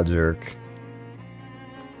la, jerk.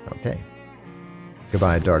 Okay.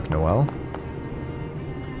 Goodbye, Dark Noel.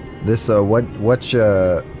 This, what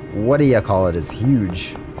do you call it, is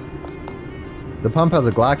huge. The pump has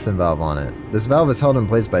a Glaxon valve on it. This valve is held in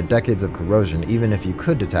place by decades of corrosion. Even if you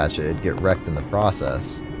could detach it, it'd get wrecked in the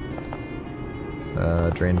process.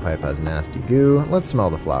 Drain pipe has nasty goo. Let's smell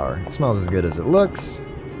the flour. It smells as good as it looks.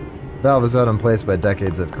 Valve is held in place by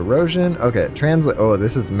decades of corrosion. Okay, translate. Oh,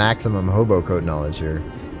 this is maximum hobo code knowledge here.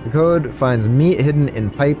 The code finds meat hidden in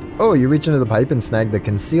pipe. Oh, you reach into the pipe and snag the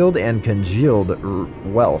concealed and congealed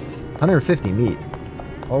wealth. 150 meat.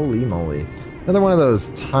 Holy moly. Another one of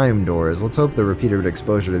those time doors. Let's hope the repeated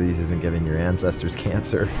exposure to these isn't giving your ancestors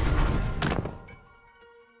cancer.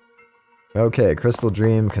 Okay, Crystal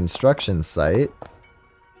Dream construction site.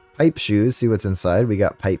 Pipe shoes, see what's inside. We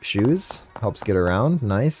got pipe shoes. Helps get around,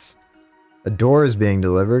 nice. A door is being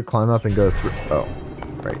delivered. Climb up and go through. Oh,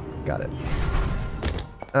 right, got it.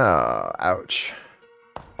 Oh, ouch.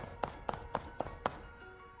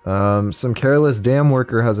 Some careless dam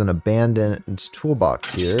worker has an abandoned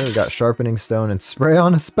toolbox here. We got sharpening stone and spray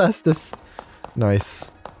on asbestos. Nice.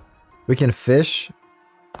 We can fish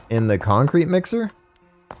in the concrete mixer?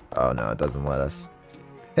 Oh no, it doesn't let us.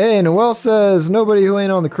 Hey, Noel says nobody who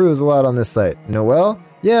ain't on the crew is allowed on this site. Noel?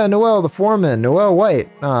 Yeah, Noel, the foreman. Noel White.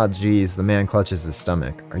 Ah, jeez, the man clutches his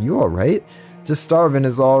stomach. Are you alright? Just starving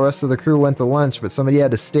as all the rest of the crew went to lunch, but somebody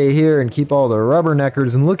had to stay here and keep all the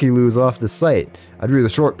rubberneckers and looky-loos off the site. I drew the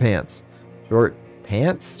short pants. Short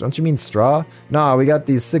pants? Don't you mean straw? Nah, we got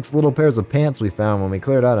these 6 little pairs of pants we found when we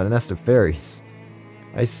cleared out a nest of fairies.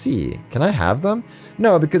 I see. Can I have them?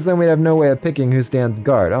 No, because then we'd have no way of picking who stands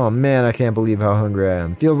guard. Oh man, I can't believe how hungry I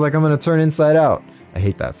am. Feels like I'm gonna turn inside out. I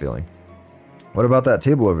hate that feeling. What about that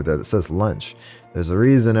table over there that says lunch? There's a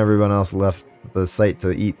reason everyone else left the site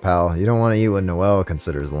to eat, pal. You don't want to eat what Noel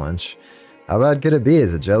considers lunch. How bad could it be?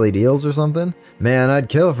 Is it jelly deals or something? Man, I'd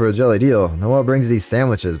kill for a jelly deal. Noel brings these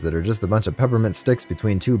sandwiches that are just a bunch of peppermint sticks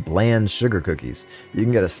between 2 bland sugar cookies. You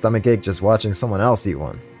can get a stomachache just watching someone else eat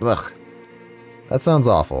one. Ugh. That sounds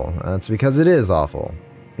awful. That's because it is awful.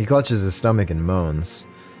 He clutches his stomach and moans.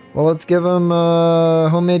 Well, let's give him a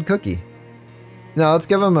homemade cookie. No, let's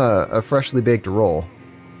give him a freshly baked roll.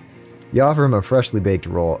 You offer him a freshly baked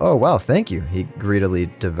roll. Oh, wow, thank you. He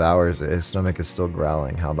greedily devours it. His stomach is still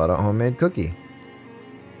growling. How about a homemade cookie?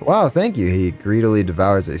 Wow, thank you. He greedily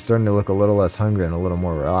devours it. He's starting to look a little less hungry and a little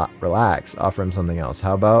more relaxed. Offer him something else.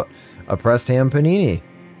 How about a pressed ham panini?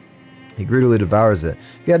 He greedily devours it.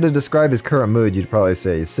 If you had to describe his current mood, you'd probably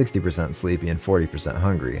say he's 60% sleepy and 40%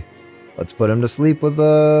 hungry. Let's put him to sleep with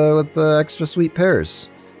the extra sweet pears.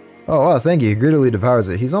 Oh, wow, thank you. He greedily devours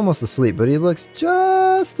it. He's almost asleep, but he looks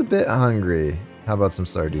just a bit hungry. How about some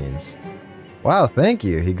sardines? Wow, thank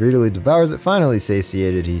you. He greedily devours it. Finally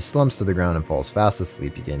satiated, he slumps to the ground and falls fast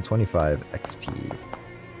asleep. You gain 25 XP.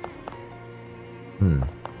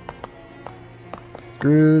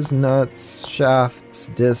 Screws, nuts, shafts,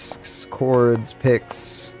 discs, cords,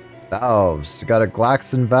 picks, valves. You got a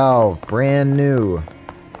Glaxon valve, brand new.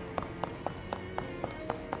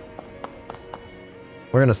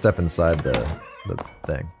 We're gonna step inside the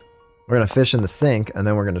thing. We're gonna fish in the sink, and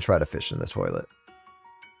then we're gonna try to fish in the toilet.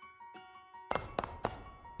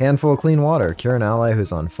 Handful of clean water. Cure an ally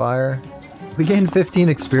who's on fire. We gained 15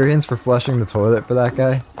 experience for flushing the toilet for that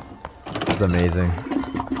guy. It's amazing.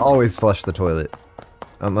 Always flush the toilet.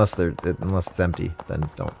 Unless it's empty, then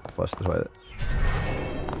don't flush the toilet.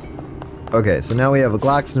 Okay, so now we have a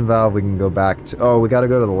Glaxon valve. We can go back to... Oh, we gotta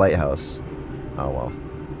go to the lighthouse. Oh, well.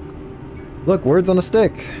 Look, words on a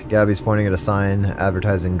stick. Gabby's pointing at a sign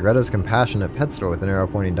advertising Greta's Compassionate Pet Store with an arrow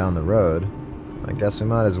pointing down the road. I guess we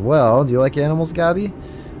might as well. Do you like animals, Gabby?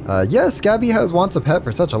 Yes, Gabby wants a pet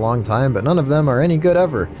for such a long time, but none of them are any good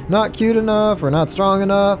ever. Not cute enough or not strong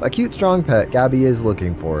enough. A cute, strong pet Gabby is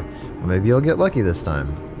looking for. Well, maybe you'll get lucky this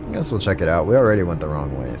time. I guess we'll check it out. We already went the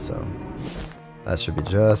wrong way, so that should be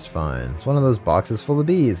just fine. It's one of those boxes full of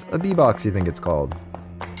bees. A bee box, you think it's called.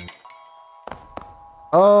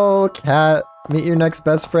 Oh, cat. Meet your next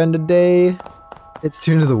best friend today. It's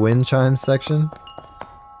tuned to the wind chimes section.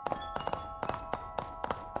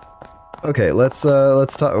 Okay, let's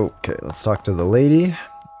talk. Okay, let's talk to the lady.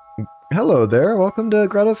 Hello there. Welcome to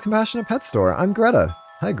Greta's Compassionate Pet Store. I'm Greta.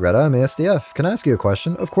 Hi, Greta. I'm asdf. Can I ask you a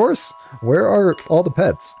question? Of course. Where are all the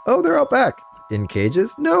pets? Oh, they're out back. In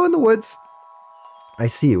cages? No, in the woods. I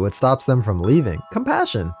see. What stops them from leaving?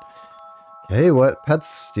 Compassion. Hey, what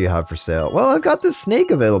pets do you have for sale? Well, I've got this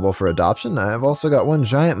snake available for adoption. I've also got one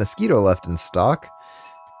giant mosquito left in stock.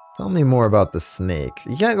 Tell me more about the snake.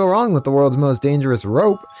 You can't go wrong with the world's most dangerous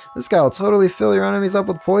rope. This guy will totally fill your enemies up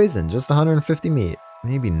with poison. Just 150 meat.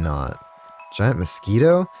 Maybe not. Giant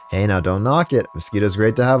mosquito? Hey, now don't knock it. Mosquito's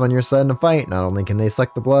great to have on your side in a fight. Not only can they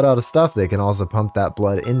suck the blood out of stuff, they can also pump that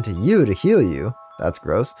blood into you to heal you. That's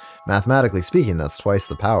gross. Mathematically speaking, that's twice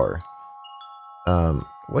the power.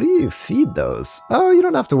 What do you feed those? Oh, you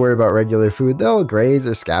don't have to worry about regular food. They'll graze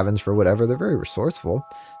or scavenge for whatever. They're very resourceful.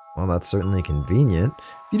 Well, that's certainly convenient. If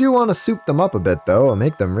you do want to soup them up a bit, though, and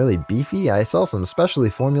make them really beefy, I sell some specially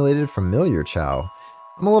formulated familiar chow.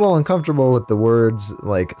 I'm a little uncomfortable with the words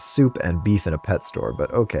like soup and beef in a pet store,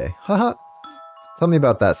 but okay. Haha. Tell me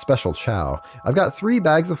about that special chow. I've got 3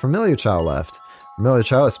 bags of familiar chow left. Familiar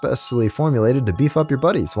chow is specially formulated to beef up your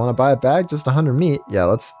buddies. Want to buy a bag? Just 100 meat? Yeah,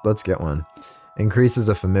 let's get one. Increases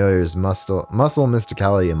a familiar's muscle,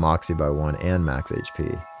 mysticality, and moxie by 1 and max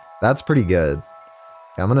HP. That's pretty good.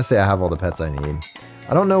 I'm gonna say I have all the pets I need.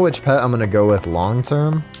 I don't know which pet I'm gonna go with long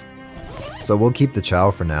term, so we'll keep the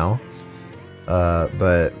chow for now.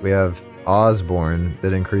 But we have Osborne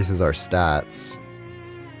that increases our stats,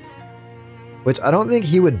 which I don't think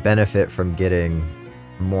he would benefit from getting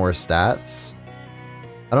more stats.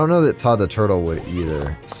 I don't know that Todd the Turtle would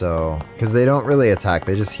either, so because they don't really attack,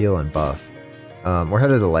 they just heal and buff. We're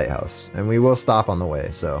headed to the lighthouse, and we will stop on the way,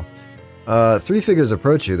 so. 3 figures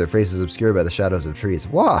approach you, their faces obscured by the shadows of trees.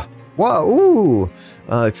 Wah! Wah! Ooh!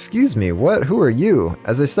 Excuse me, what? Who are you?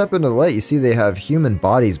 As they step into the light, you see they have human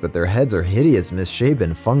bodies, but their heads are hideous,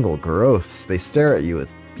 misshapen fungal growths. They stare at you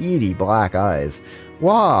with beady black eyes.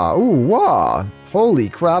 Wah! Ooh, wah! Holy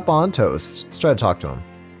crap on toast. Let's try to talk to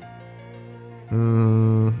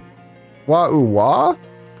him. Wah, ooh, wah?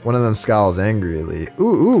 One of them scowls angrily.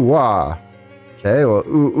 Ooh, ooh, wah! Okay, well,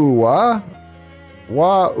 ooh, ooh, wah?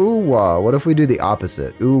 Wah, ooh, wah. What if we do the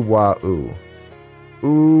opposite? Ooh, wah, ooh.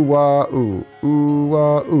 Ooh, wah, ooh. Ooh,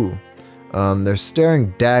 wah, ooh. They're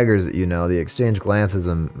staring daggers at you now. They exchange glances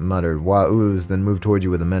and muttered wah-oohs, then move toward you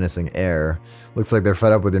with a menacing air. Looks like they're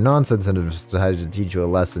fed up with your nonsense and have decided to teach you a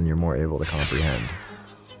lesson you're more able to comprehend.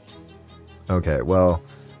 Okay, well,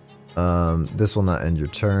 this will not end your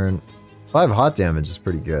turn. 5 hot damage is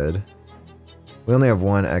pretty good. We only have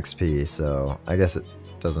 1 XP, so I guess it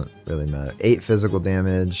doesn't really matter. 8 physical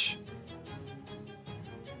damage.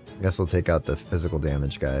 I guess we'll take out the physical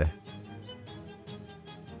damage guy.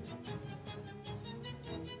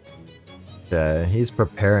 Okay, he's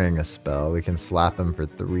preparing a spell. We can slap him for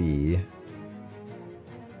 3.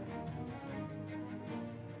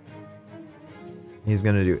 He's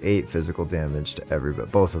gonna do 8 physical damage to everybody.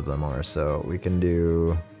 Both of them are, so we can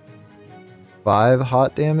do 5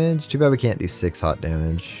 hot damage. Too bad we can't do 6 hot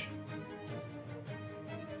damage.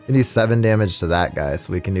 We can do 7 damage to that guy,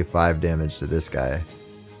 so we can do 5 damage to this guy.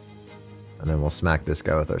 And then we'll smack this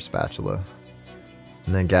guy with our spatula.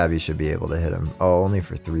 And then Gabby should be able to hit him. Oh, only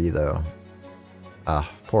for 3 though. Ah,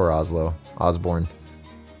 poor Osborne.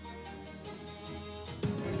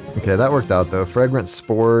 Okay, that worked out though. Fragrant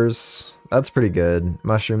spores. That's pretty good.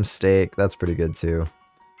 Mushroom steak. That's pretty good too.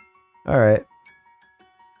 Alright.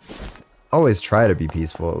 Always try to be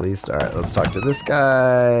peaceful at least. Alright, let's talk to this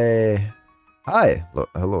guy. Hi.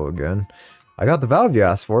 Hello again. I got the valve you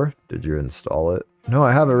asked for. Did you install it? No,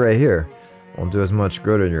 I have it right here. Won't do as much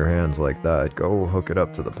good in your hands like that. Go hook it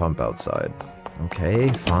up to the pump outside. Okay,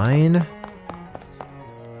 fine.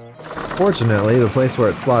 Fortunately, the place where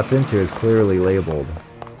it slots into is clearly labeled.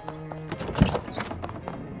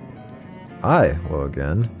 Hi, hello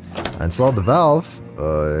again. I installed the valve.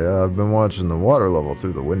 Yeah, I've been watching the water level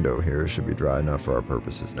through the window here. Should be dry enough for our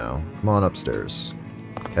purposes now. Come on upstairs.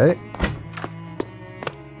 Okay.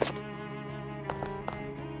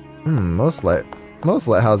 Most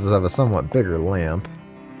lighthouses have a somewhat bigger lamp.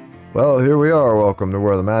 Well, here we are. Welcome to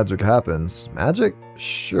where the magic happens. Magic?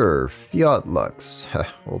 Sure. Fiat Lux.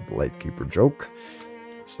 Old lightkeeper joke.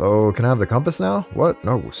 So, can I have the compass now? What?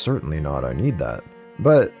 No, certainly not. I need that.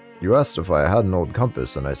 But you asked if I had an old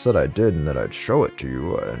compass, and I said I did and that I'd show it to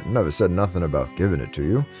you. I never said nothing about giving it to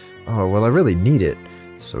you. Oh, well, I really need it.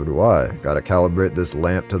 So do I. Gotta calibrate this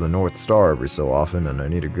lamp to the North Star every so often, and I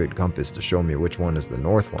need a good compass to show me which one is the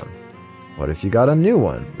north one. What if you got a new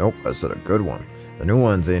one? Nope, I said a good one. The new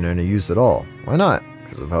ones ain't any use at all. Why not?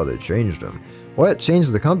 Because of how they changed them. What?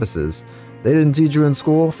 Changed the compasses? They didn't teach you in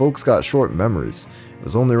school? Folks got short memories. It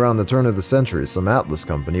was only around the turn of the century some Atlas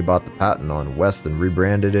company bought the patent on West and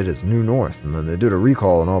rebranded it as New North, and then they did a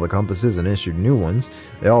recall on all the compasses and issued new ones.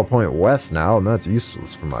 They all point west now, and that's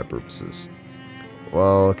useless for my purposes.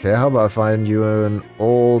 Well, okay, how about I find you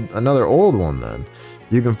another old one then?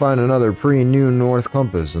 You can find another pre-New North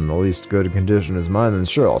compass in the least good condition as mine, then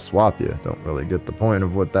sure, I'll swap you. Don't really get the point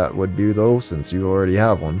of what that would be though, since you already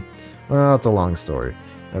have one. Well, it's a long story.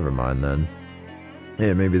 Never mind then.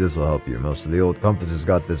 Yeah, maybe this will help you. Most of the old compasses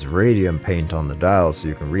got this radium paint on the dial so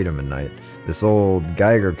you can read them at night. This old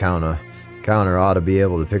Geiger counter ought to be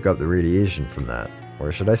able to pick up the radiation from that.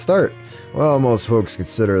 Where should I start? Well, most folks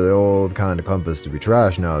consider the old kind of compass to be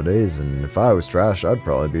trash nowadays, and if I was trash, I'd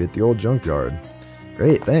probably be at the old junkyard.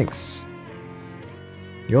 Great, thanks.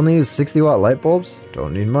 You only use 60-watt light bulbs?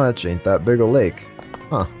 Don't need much, ain't that big a lake.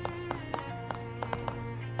 Huh.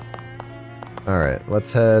 Alright,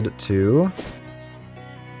 let's head to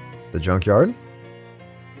the junkyard.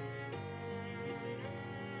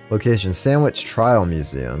 Location, Sandwich Trial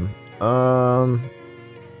Museum.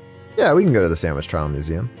 Yeah, we can go to the Sandwich Trial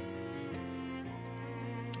Museum.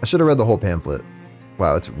 I should have read the whole pamphlet.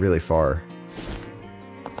 Wow, it's really far.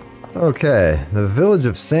 Okay, the village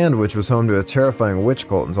of Sandwich was home to a terrifying witch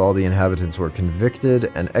cult, and all the inhabitants were convicted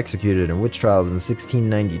and executed in witch trials in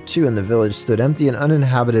 1692, and the village stood empty and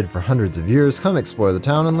uninhabited for hundreds of years. Come explore the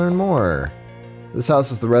town and learn more. This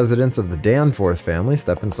house is the residence of the Danforth family.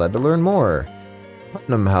 Step inside to learn more.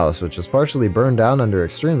 Putnam House, which was partially burned down under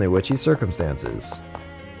extremely witchy circumstances.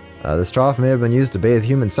 This trough may have been used to bathe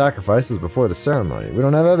human sacrifices before the ceremony. We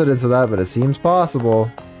don't have evidence of that, but it seems possible.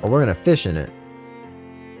 Well, we're gonna fish in it.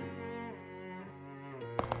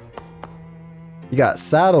 You got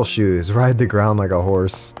saddle shoes. Ride the ground like a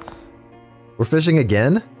horse. We're fishing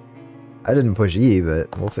again? I didn't push E,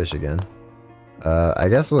 but we'll fish again. I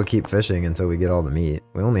guess we'll keep fishing until we get all the meat.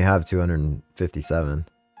 We only have 257.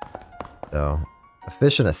 So, a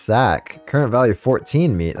fish in a sack. Current value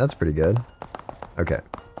 14 meat. That's pretty good. Okay.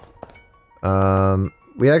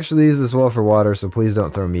 We actually use this well for water, so please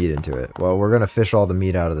don't throw meat into it. Well, we're gonna fish all the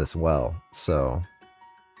meat out of this well, so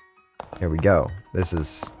here we go. This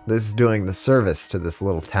is doing the service to this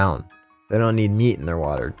little town. They don't need meat in their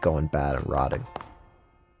water going bad and rotting.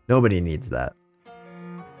 Nobody needs that.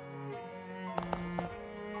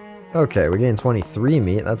 Okay, we gained 23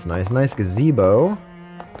 meat. That's nice. Nice gazebo.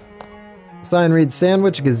 Sign reads,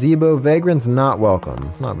 Sandwich Gazebo, vagrants not welcome.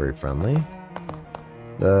 It's not very friendly.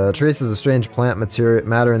 The traces of strange plant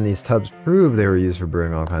matter in these tubs prove they were used for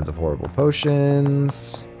brewing all kinds of horrible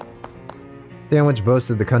potions. Sandwich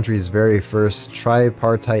boasted the country's very first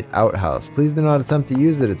tripartite outhouse. Please do not attempt to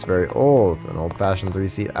use it. It's very old. An old-fashioned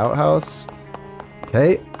 3-seat outhouse.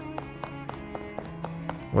 Okay.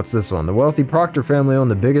 What's this one? The wealthy Proctor family owned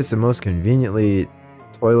the biggest and most conveniently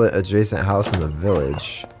toilet-adjacent house in the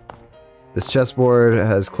village. This chessboard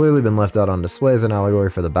has clearly been left out on display as an allegory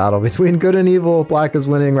for the battle between good and evil. Black is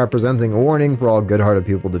winning, representing a warning for all good-hearted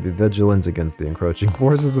people to be vigilant against the encroaching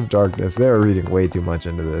forces of darkness. They are reading way too much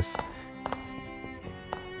into this.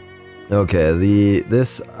 Okay,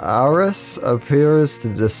 this Auris appears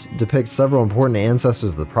to just depict several important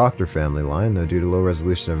ancestors of the Proctor family line, though due to low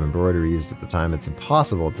resolution of embroidery used at the time, it's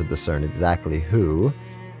impossible to discern exactly who.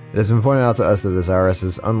 It has been pointed out to us that this Auris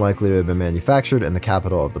is unlikely to have been manufactured in the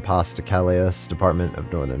capital of the Pas-de-Calais department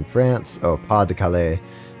of northern France, Pas-de-Calais,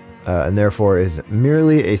 and therefore is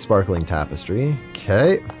merely a sparkling tapestry.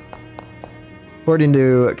 Okay. According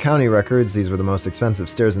to county records, these were the most expensive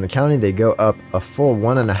stairs in the county. They go up a full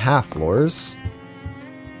 1.5 floors.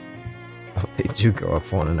 Oh, they do go up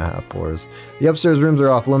 1.5 floors. The upstairs rooms are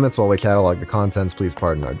off limits while we catalog the contents. Please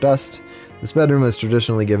pardon our dust. This bedroom was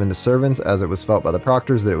traditionally given to servants, as it was felt by the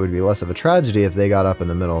Proctors that it would be less of a tragedy if they got up in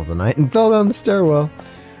the middle of the night and fell down the stairwell.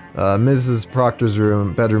 Mrs. Proctor's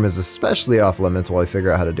bedroom is especially off limits while we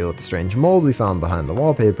figure out how to deal with the strange mold we found behind the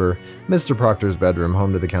wallpaper. Mr. Proctor's bedroom,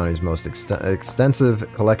 home to the county's most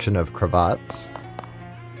extensive collection of cravats.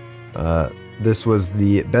 This was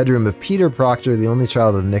the bedroom of Peter Proctor, the only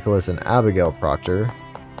child of Nicholas and Abigail Proctor.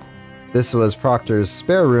 This was Proctor's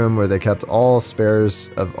spare room, where they kept all spares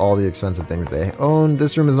of all the expensive things they owned.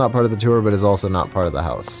 This room is not part of the tour, but is also not part of the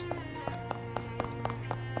house.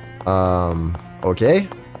 Okay.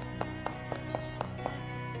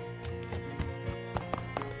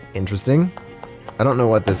 Interesting. I don't know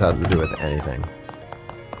what this has to do with anything.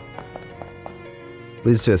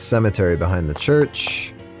 Leads to a cemetery behind the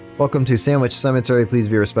church. Welcome to Sandwich Cemetery. Please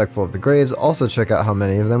be respectful of the graves. Also check out how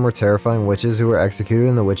many of them were terrifying witches who were executed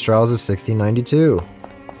in the witch trials of 1692.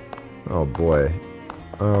 Oh boy.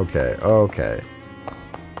 Okay, okay.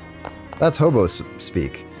 That's hobo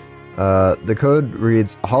speak. The code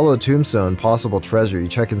reads, hollow tombstone, possible treasure. You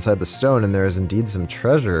check inside the stone and there is indeed some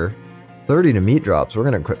treasure. 30 to meat drops. We're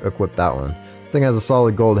going to equip that one. This thing has a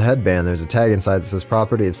solid gold headband. There's a tag inside that says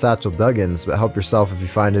property of Satchel Duggins, but help yourself if you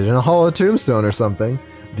find it in a hollow tombstone or something.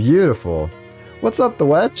 Beautiful. What's up, the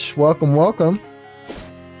Wetch? Welcome, welcome.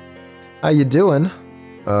 How you doing?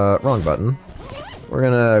 Wrong button. We're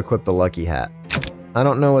going to equip the lucky hat. I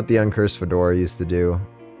don't know what the uncursed fedora used to do.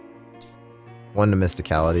 1 to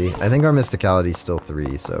mysticality. I think our mysticality is still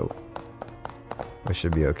 3, so we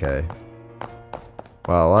should be okay.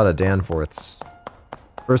 Wow, a lot of Danforths.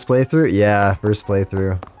 First playthrough? Yeah, first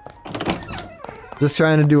playthrough. Just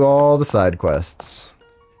trying to do all the side quests.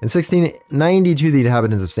 In 1692, the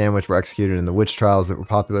inhabitants of Sandwich were executed in the witch trials that were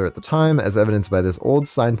popular at the time, as evidenced by this old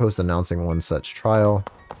signpost announcing one such trial.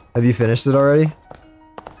 Have you finished it already?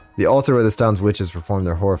 The altar where this town's witches performed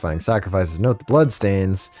their horrifying sacrifices. Note the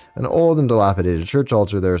bloodstains. An old and dilapidated church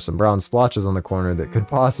altar. There are some brown splotches on the corner that could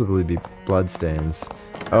possibly be bloodstains.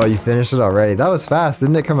 Oh, you finished it already? That was fast.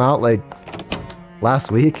 Didn't it come out like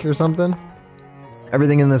last week or something?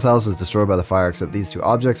 Everything in this house was destroyed by the fire except these 2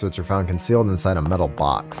 objects, which are found concealed inside a metal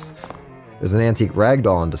box. There's an antique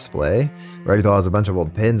ragdoll on display. Ragdoll has a bunch of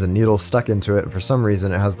old pins and needles stuck into it, and for some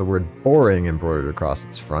reason it has the word boring embroidered across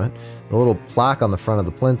its front. The little plaque on the front of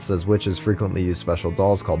the plinth says witches frequently use special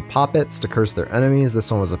dolls called poppets to curse their enemies. This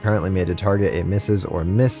one was apparently made to target a Mrs. or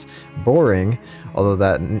Miss Boring,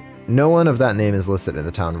 although no one of that name is listed in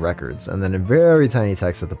the town records. And then in very tiny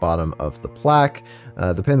text at the bottom of the plaque,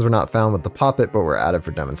 the pins were not found with the poppet, but were added for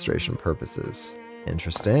demonstration purposes.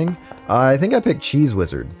 Interesting. I think I picked Cheese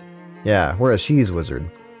Wizard. Yeah, we're a cheese wizard.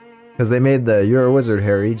 Because they made the "You're a wizard,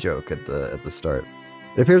 Harry" joke at the start.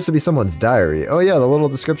 It appears to be someone's diary. Oh yeah, the little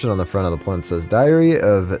description on the front of the plinth says Diary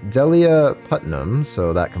of Delia Putnam,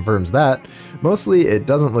 so that confirms that. Mostly, it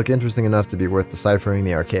doesn't look interesting enough to be worth deciphering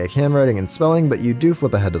the archaic handwriting and spelling, but you do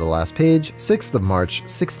flip ahead to the last page, 6th of March,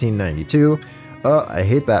 1692. I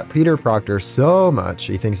hate that Peter Proctor so much.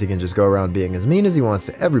 He thinks he can just go around being as mean as he wants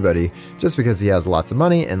to everybody just because he has lots of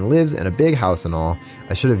money and lives in a big house and all.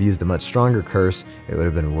 I should have used a much stronger curse. It would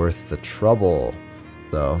have been worth the trouble.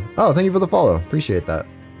 So, oh, thank you for the follow. Appreciate that.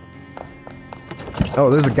 Oh,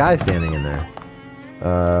 there's a guy standing in there.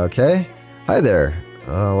 Okay. Hi there.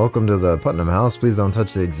 Welcome to the Putnam house. Please don't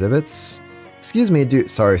touch the exhibits. Excuse me, dude.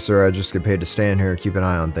 Sorry, sir. I just get paid to stay in here and keep an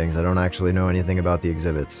eye on things. I don't actually know anything about the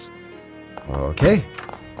exhibits. Okay.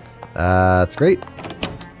 That's great.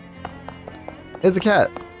 It's a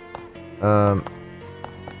cat.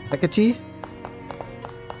 Hecate?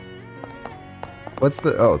 What's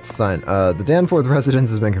the... Oh, it's a sign. The Danforth residence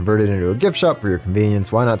has been converted into a gift shop for your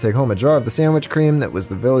convenience. Why not take home a jar of the sandwich cream that was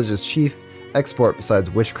the village's chief export besides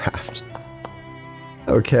witchcraft?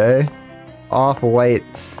 Okay.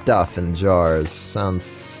 Off-white stuff in jars. Sounds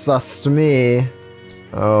sus to me.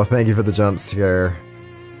 Oh, thank you for the jump scare.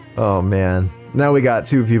 Oh man, now we got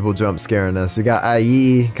 2 people jump scaring us. We got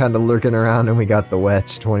IE kind of lurking around, and we got the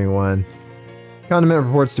Wetch 21. Condiment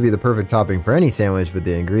purports to be the perfect topping for any sandwich, but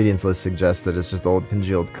the ingredients list suggests that it's just old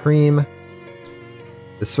congealed cream.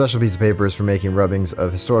 This special piece of paper is for making rubbings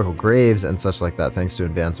of historical graves and such like that. Thanks to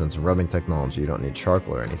advancements in rubbing technology, you don't need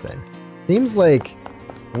charcoal or anything. Seems like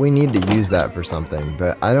we need to use that for something,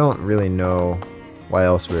 but I don't really know why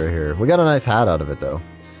else we were here. We got a nice hat out of it though.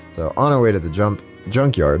 So on our way to the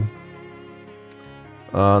junkyard.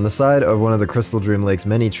 On the side of one of the Crystal Dream Lake's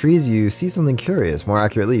many trees, you see something curious. More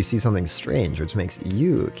accurately, you see something strange, which makes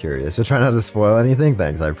you curious. So try not to spoil anything.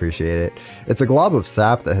 Thanks, I appreciate it. It's a glob of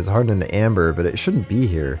sap that has hardened into amber, but it shouldn't be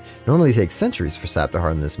here. It normally takes centuries for sap to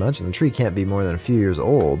harden this much, and the tree can't be more than a few years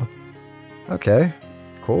old. Okay,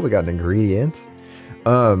 cool. We got an ingredient.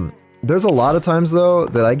 There's a lot of times though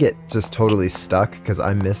that I get just totally stuck because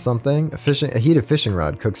I miss something. A heated fishing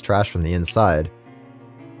rod cooks trash from the inside.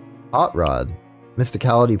 Hot rod.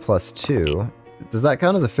 Mysticality +2. Does that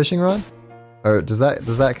count as a fishing rod? Or does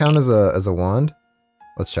that count as a wand?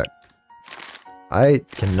 Let's check. I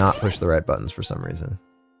cannot push the right buttons for some reason.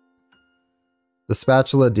 The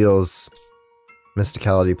spatula deals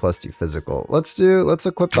mysticality +2 physical. Let's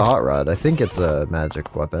equip the hot rod. I think it's a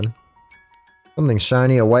magic weapon. Something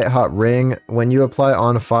shiny, a white hot ring. When you apply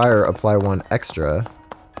on fire, apply 1 extra.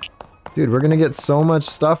 Dude, we're gonna get so much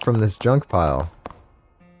stuff from this junk pile.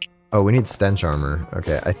 Oh, we need stench armor.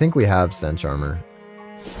 Okay, I think we have stench armor.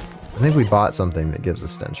 I think we bought something that gives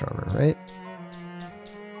us stench armor, right?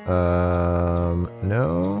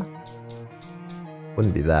 No.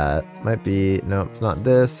 Wouldn't be that. Might be... No, it's not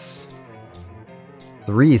this.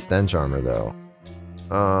 3 stench armor, though.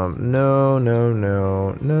 No, no,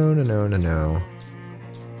 no. No, no, no, no, no.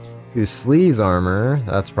 2 sleaze armor.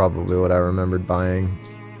 That's probably what I remembered buying.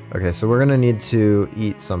 Okay, so we're gonna need to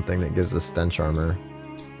eat something that gives us stench armor.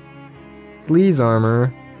 Sleaze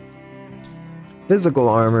armor. Physical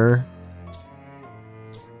armor.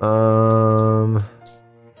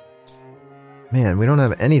 Man, we don't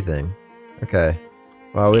have anything. Okay.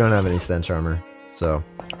 Well, we don't have any stench armor, so...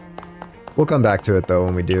 We'll come back to it, though,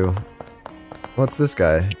 when we do. What's this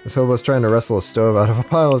guy? This hobo's trying to wrestle a stove out of a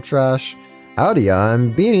pile of trash. Howdy,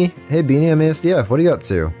 I'm Beanie. Hey, Beanie, I'm asdf. What are you up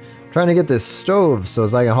to? Trying to get this stove so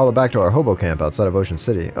as I can haul it back to our hobo camp outside of Ocean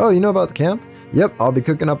City. Oh, you know about the camp? Yep, I'll be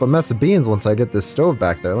cooking up a mess of beans once I get this stove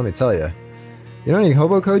back there, let me tell you. You know any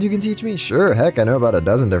hobo code you can teach me? Sure, heck, I know about a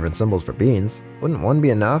dozen different symbols for beans. Wouldn't one be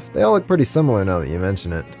enough? They all look pretty similar now that you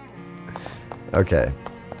mention it. Okay.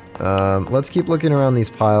 Let's keep looking around these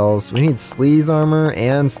piles. We need sleaze armor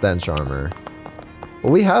and stench armor.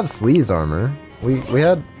 Well, we have sleaze armor. We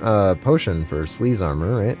had a potion for sleaze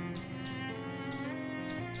armor, right?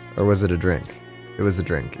 Or was it a drink? It was a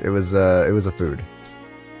drink. It was a food.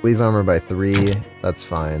 Sleaze armor by 3. That's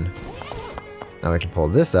fine. Now we can pull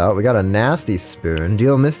this out. We got a nasty spoon.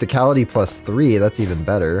 Deal mysticality plus 3. That's even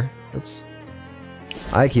better. Oops.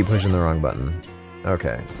 I keep pushing the wrong button.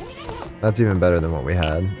 Okay. That's even better than what we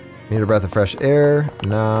had. Need a breath of fresh air?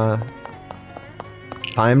 Nah.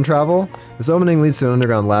 Time travel? This opening leads to an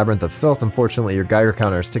underground labyrinth of filth. Unfortunately, your Geiger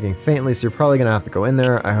counter is ticking faintly, so you're probably gonna have to go in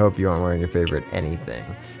there. I hope you aren't wearing your favorite anything.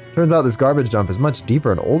 Turns out this garbage dump is much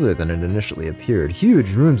deeper and older than it initially appeared.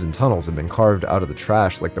 Huge rooms and tunnels have been carved out of the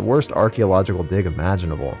trash like the worst archaeological dig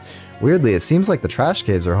imaginable. Weirdly, it seems like the trash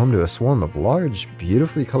caves are home to a swarm of large,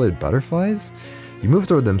 beautifully colored butterflies. You move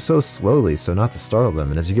toward them so slowly so not to startle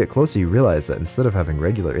them, and as you get closer you realize that instead of having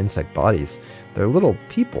regular insect bodies, they're little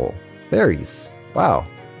people. Fairies. Wow.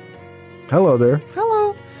 Hello there.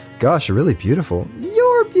 Hello. Gosh, you're really beautiful.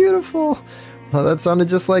 You're beautiful. Oh, that sounded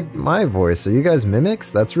just like my voice. Are you guys mimics?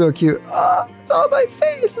 That's real cute. Ah, it's on my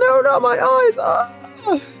face. No, not my eyes.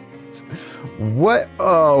 Ah. What?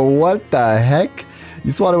 Oh, what the heck?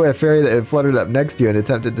 You swatted away a fairy that had fluttered up next to you and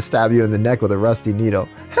attempted to stab you in the neck with a rusty needle.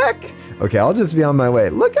 Heck! Okay, I'll just be on my way.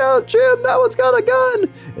 Look out, Jim! That one's got a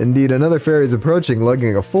gun! Indeed, another fairy is approaching,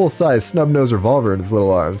 lugging a full-size snub-nosed revolver in its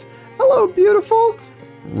little arms. Hello, beautiful!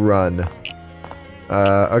 Run.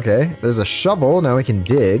 Okay. There's a shovel. Now we can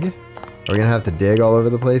dig. Are we gonna have to dig all over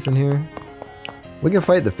the place in here? We can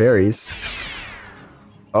fight the fairies.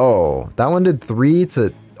 Oh, that one did 3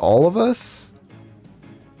 to all of us?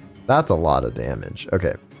 That's a lot of damage.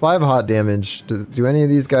 Okay, 5 hot damage. Do any of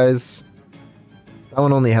these guys... That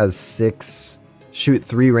one only has 6. Shoot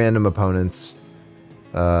 3 random opponents.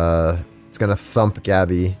 It's gonna thump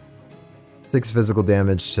Gabby. 6 physical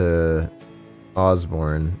damage to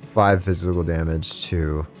Osborne. 5 physical damage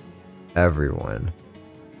to everyone.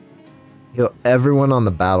 Heal everyone on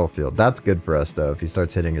the battlefield. That's good for us, though, if he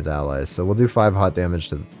starts hitting his allies. So we'll do 5 hot damage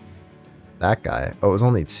to that guy. Oh, it was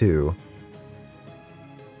only 2.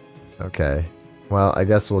 Okay. Well, I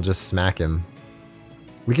guess we'll just smack him.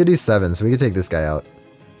 We could do 7, so we could take this guy out.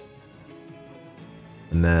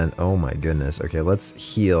 And then, oh my goodness. Okay, let's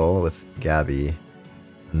heal with Gabby.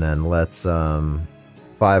 And then let's, 5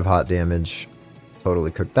 hot damage.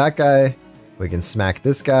 Totally cook that guy. We can smack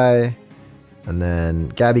this guy. And then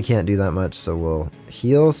Gabby can't do that much, so we'll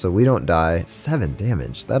heal so we don't die. 7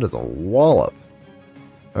 damage. That is a wallop.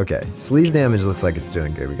 Okay, sleaze damage looks like it's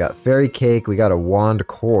doing good. We got fairy cake, we got a wand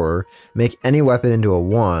core. Make any weapon into a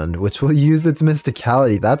wand, which will use its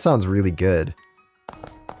mysticality. That sounds really good.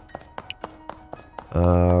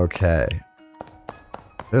 Okay.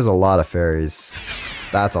 There's a lot of fairies.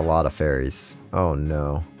 That's a lot of fairies. Oh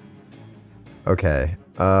no. Okay,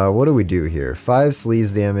 what do we do here? 5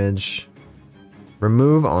 sleaze damage.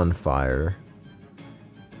 Remove on fire.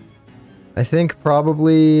 I think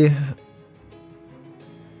probably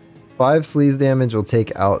 5 sleaze damage will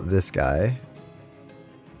take out this guy.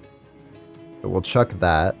 So we'll chuck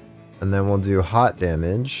that. And then we'll do hot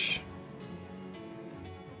damage.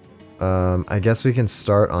 I guess we can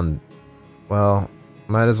start on... Well,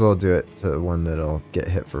 might as well do it to one that'll get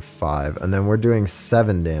hit for 5. And then we're doing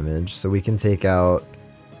 7 damage. So we can take out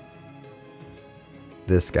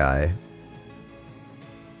this guy.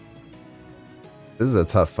 This is a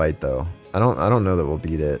tough fight, though. I don't know that we'll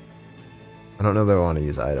beat it. I don't know that I want to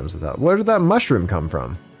use items without... Where did that mushroom come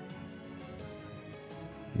from?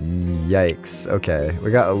 Yikes. Okay.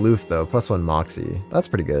 We got aloof, though. +1 moxie. That's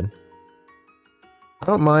pretty good. I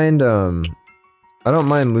don't mind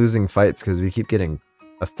losing fights because we keep getting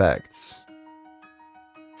effects.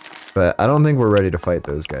 But I don't think we're ready to fight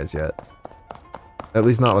those guys yet. At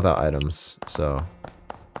least not without items, so...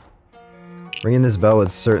 Ringing this bell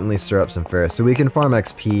would certainly stir up some fair. So we can farm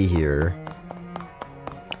XP here.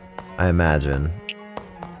 I imagine.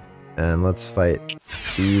 And let's fight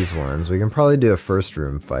these ones. We can probably do a first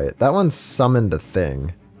room fight. That one summoned a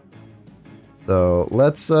thing. So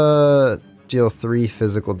let's deal 3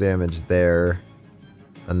 physical damage there.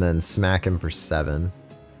 And then smack him for 7.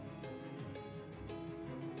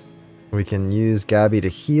 We can use Gabby to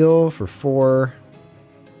heal for 4.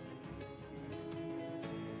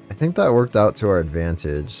 I think that worked out to our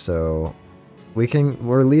advantage, so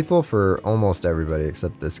we're lethal for almost everybody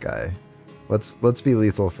except this guy. Let's be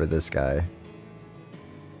lethal for this guy.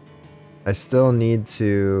 I still need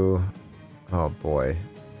to... Oh boy.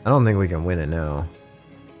 I don't think we can win it now.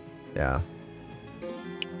 Yeah.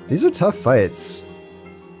 These are tough fights.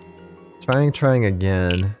 Trying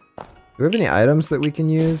again. Do we have any items that we can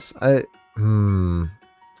use? I don't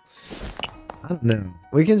know.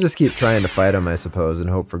 We can just keep trying to fight him, I suppose, and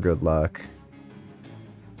hope for good luck.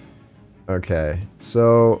 Okay,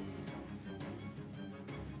 so...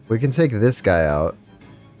 we can take this guy out.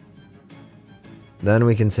 Then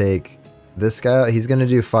we can take this guy out. He's gonna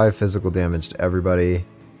do 5 physical damage to everybody.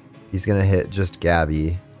 He's gonna hit just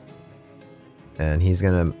Gabby. And he's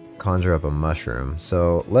gonna conjure up a mushroom.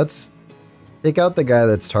 So let's take out the guy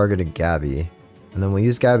that's targeted Gabby. And then we'll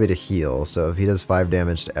use Gabby to heal. So if he does 5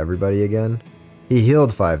 damage to everybody again... He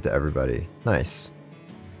healed 5 to everybody. Nice.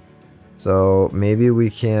 So maybe we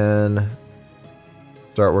can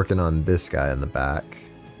start working on this guy in the back.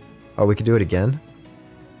 Oh, we could do it again?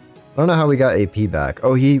 I don't know how we got AP back.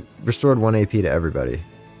 Oh, he restored 1 AP to everybody.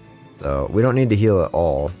 So we don't need to heal at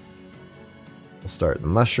all. We'll start the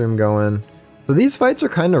mushroom going. So these fights are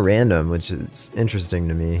kind of random, which is interesting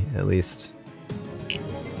to me, at least.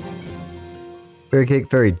 Fairy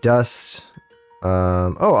cake, fairy dust.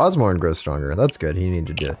 Oh, Osborne grows stronger. That's good. He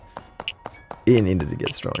needed to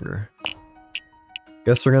get stronger.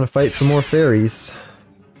 Guess we're gonna fight some more fairies.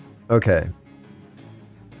 Okay.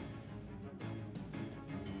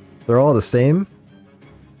 They're all the same.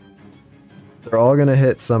 They're all gonna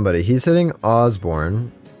hit somebody. He's hitting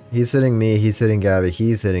Osborne. He's hitting me. He's hitting Gabby.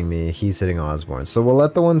 He's hitting me. He's hitting Osborne. So we'll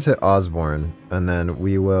let the ones hit Osborne, and then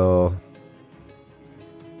we will...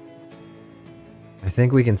 I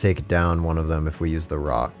think we can take down one of them if we use the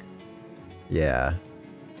rock. Yeah.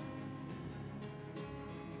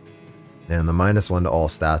 And the -1 to all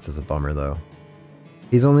stats is a bummer though.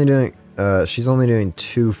 He's only doing she's only doing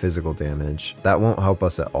 2 physical damage. That won't help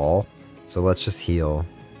us at all. So let's just heal.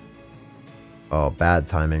 Oh, bad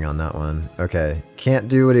timing on that one. Okay. Can't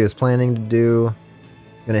do what he was planning to do.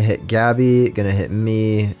 Gonna hit Gabby, gonna hit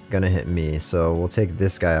me, gonna hit me. So we'll take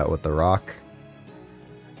this guy out with the rock.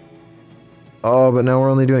 Oh, but now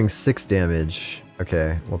we're only doing 6 damage.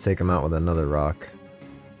 Okay, we'll take him out with another rock.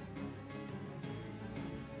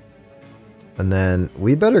 And then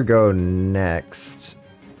we better go next.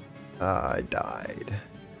 I died.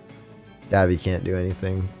 Gabby can't do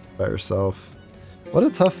anything by herself. What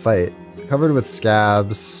a tough fight. Covered with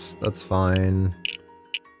scabs. That's fine.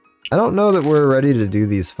 I don't know that we're ready to do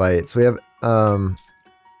these fights. We have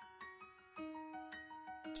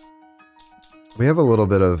a little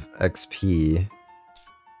bit of XP.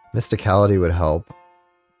 Mysticality would help.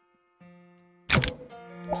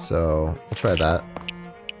 So, we'll try that.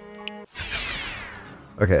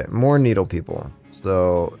 Okay, more needle people.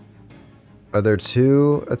 So, are there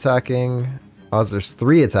 2 attacking? There's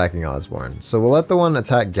 3 attacking Osborne. So we'll let the one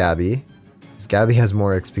attack Gabby. Because Gabby has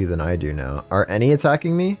more XP than I do now. Are any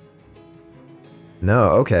attacking me?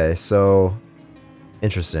 No, okay, so...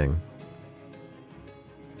 Interesting.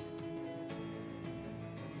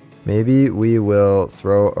 Maybe we will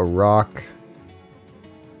throw a rock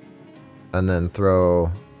and then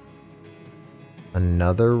throw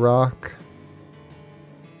another rock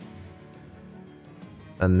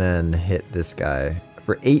and then hit this guy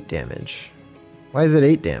for 8 damage. Why is it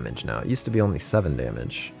 8 damage now? It used to be only 7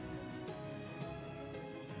 damage.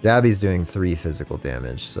 Gabby's doing 3 physical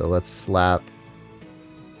damage, so let's slap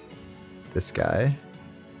this guy.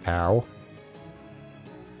 Ow.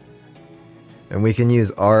 And we can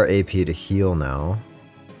use our AP to heal now.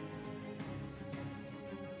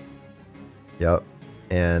 Yep.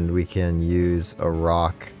 And we can use a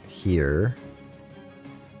rock here.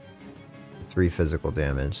 3 physical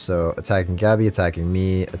damage. So attacking Gabby, attacking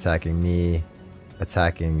me, attacking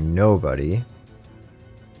nobody.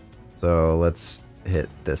 So let's hit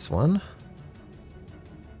this one.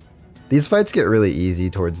 These fights get really easy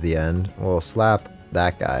towards the end. We'll slap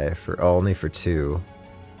that guy for only for 2.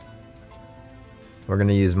 We're going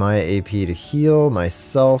to use my AP to heal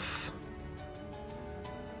myself.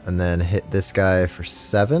 And then hit this guy for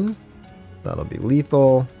 7. That'll be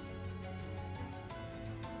lethal.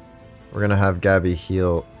 We're going to have Gabby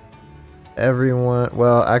heal everyone.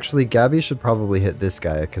 Well, actually, Gabby should probably hit this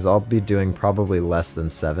guy, because I'll be doing probably less than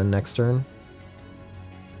 7 next turn.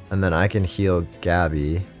 And then I can heal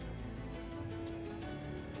Gabby.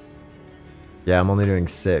 Yeah, I'm only doing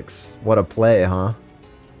 6. What a play, huh?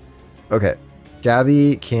 Okay.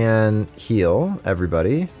 Gabby can heal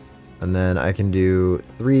everybody. And then I can do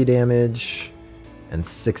 3 damage and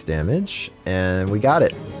 6 damage. And we got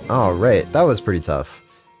it. Alright, that was pretty tough.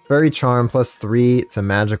 Fairy Charm plus 3 to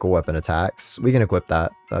magical weapon attacks. We can equip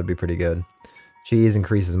that. That'd be pretty good. Cheese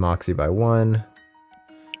increases Moxie by 1.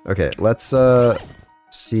 Okay, let's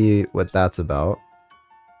see what that's about.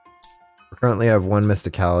 We currently have 1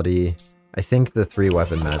 Mysticality. I think the 3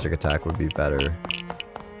 weapon magic attack would be better.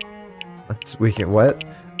 What?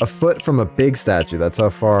 A foot from a big statue. That's how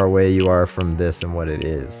far away you are from this and what it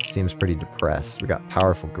is. Seems pretty depressed. We got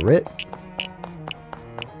powerful grit.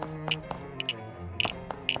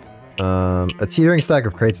 A teetering stack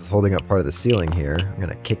of crates is holding up part of the ceiling here. I'm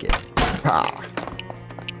gonna kick it. Ah.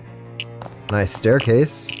 Nice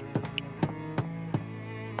staircase.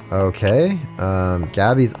 Okay.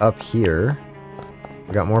 Gabby's up here.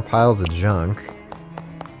 We got more piles of junk.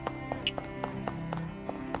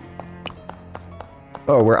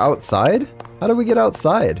 Oh, we're outside? How did we get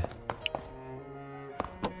outside?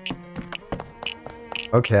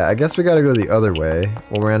 Okay, I guess we gotta go the other way.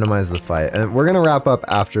 We'll randomize the fight. And we're gonna wrap up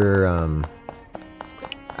after,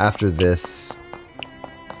 after this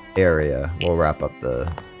area. We'll wrap up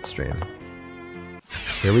the stream.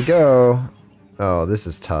 Here we go. Oh, this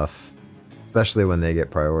is tough. Especially when they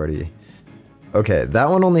get priority. Okay, that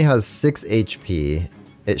one only has 6 HP.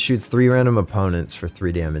 It shoots 3 random opponents for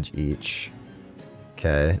 3 damage each.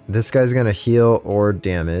 Okay, this guy's gonna heal or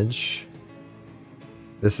damage.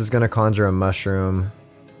 This is gonna conjure a mushroom.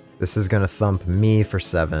 This is gonna thump me for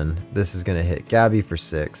 7. This is gonna hit Gabby for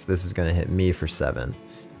 6. This is gonna hit me for 7.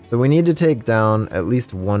 So we need to take down at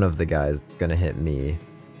least one of the guys that's gonna hit me.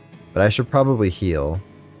 But I should probably heal.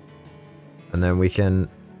 And then we can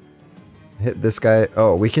hit this guy.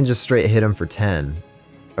 Oh, we can just straight hit him for 10.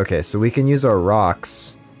 Okay, so we can use our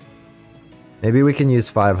rocks. Maybe we can use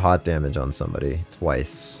 5 hot damage on somebody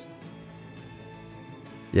twice.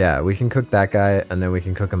 Yeah, we can cook that guy, and then we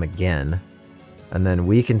can cook him again. And then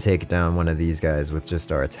we can take down one of these guys with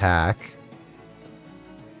just our attack.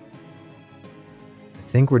 I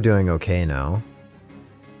think we're doing okay now.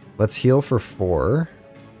 Let's heal for 4.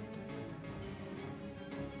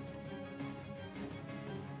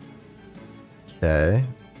 Okay.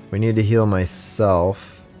 We need to heal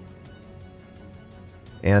myself.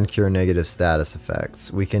 And cure negative status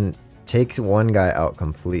effects. We can take one guy out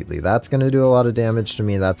completely. That's going to do a lot of damage to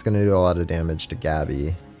me. That's going to do a lot of damage to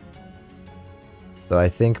Gabby. So I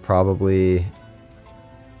think probably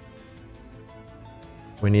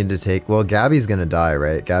we need to take... Well, Gabby's going to die,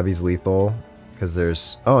 right? Gabby's lethal. Because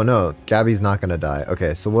there's... Oh, no. Gabby's not going to die.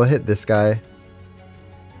 Okay, so we'll hit this guy.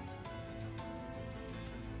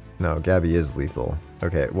 No, Gabby is lethal.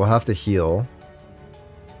 Okay, we'll have to heal.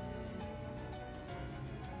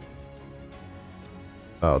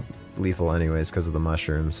 Oh, lethal anyways because of the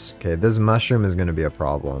mushrooms. Okay, this mushroom is going to be a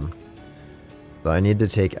problem. So I need to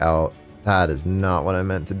take out... That is not what I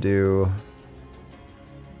meant to do.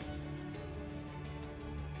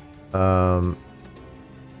 Okay,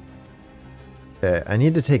 I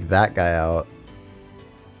need to take that guy out.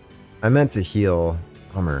 I meant to heal.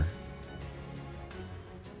 Bummer.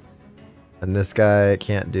 And this guy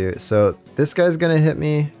can't do it. So this guy's going to hit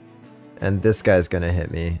me. And this guy's going to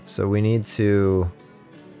hit me. So we need to...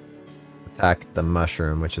 attack the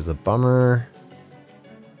mushroom, which is a bummer.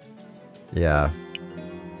 Yeah.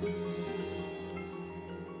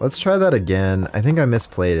 Let's try that again. I think I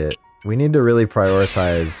misplayed it. We need to really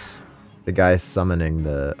prioritize the guy summoning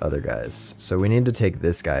the other guys. So we need to take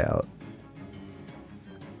this guy out.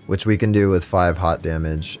 Which we can do with 5 hot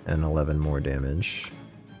damage and 11 more damage.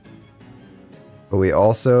 But we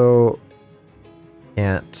also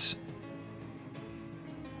can't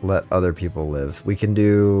let other people live. We can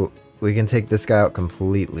take this guy out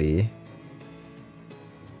completely.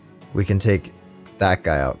 We can take that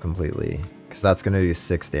guy out completely. Because that's going to do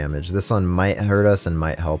 6 damage. This one might hurt us and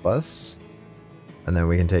might help us. And then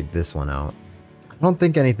we can take this one out. I don't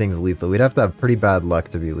think anything's lethal. We'd have to have pretty bad luck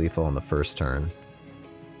to be lethal on the first turn.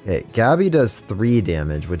 Okay, Gabby does 3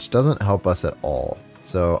 damage, which doesn't help us at all.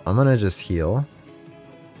 So I'm going to just heal.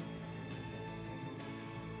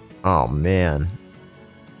 Oh, man.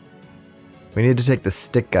 We need to take the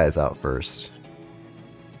stick guys out first.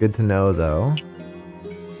 Good to know, though.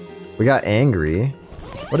 We got angry.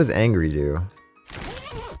 What does angry do?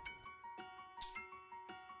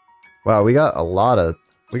 Wow, we got a lot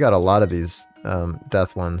of these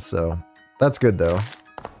death ones, so that's good though.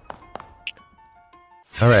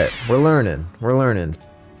 All right, we're learning. We're learning.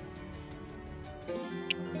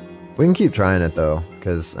 We can keep trying it though,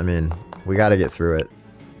 because I mean, we got to get through it.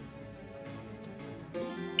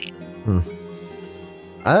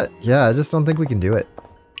 Yeah, I just don't think we can do it.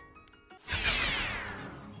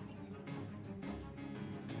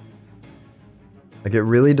 Like, it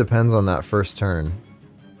really depends on that first turn.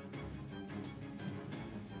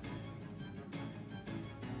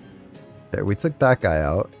 Okay, we took that guy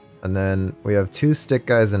out, and then we have 2 stick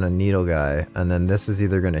guys and a needle guy, and then this is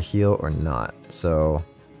either going to heal or not. So,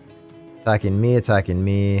 attacking me,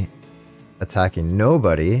 attacking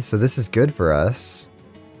nobody, so this is good for us.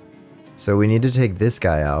 So we need to take this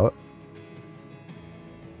guy out.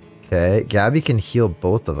 Okay, Gabby can heal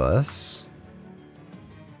both of us.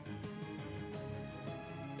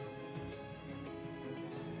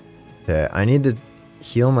 Okay, I need to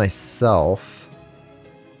heal myself.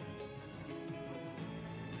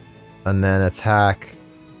 And then attack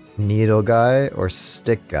needle guy or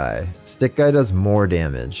stick guy. Stick guy does more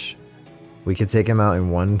damage. We could take him out in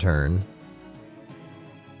 1 turn.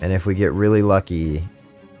 And if we get really lucky,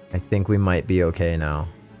 I think we might be okay now.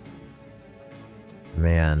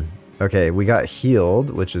 Man. Okay, we got healed,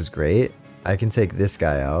 which is great. I can take this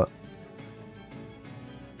guy out.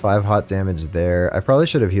 5 hot damage there. I probably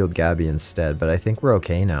should have healed Gabby instead, but I think we're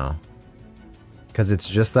okay now. Because it's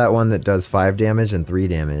just that one that does 5 damage and 3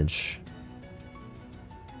 damage.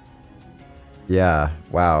 Yeah,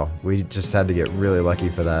 wow. We just had to get really lucky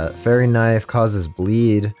for that. Fairy Knife causes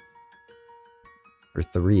bleed for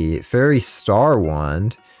 3. Fairy Star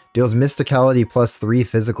Wand deals Mysticality plus 3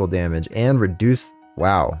 physical damage and reduce...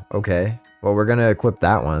 Wow, okay. Well, we're going to equip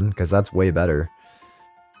that one because that's way better.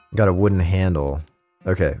 Got a wooden handle.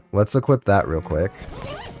 Okay, let's equip that real quick.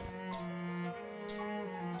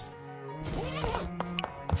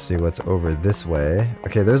 Let's see what's over this way.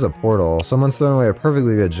 Okay, there's a portal. Someone's throwing away a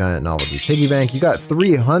perfectly good giant novelty. Piggy bank, you got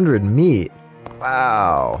 300 meat.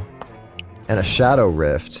 Wow. And a shadow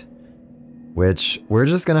rift, which we're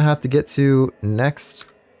just going to have to get to next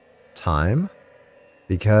time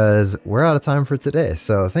because we're out of time for today.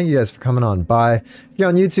 So thank you guys for coming on by. If you're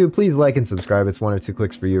on YouTube, please like and subscribe. It's 1 or 2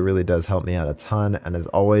 clicks for you. It really does help me out a ton. And as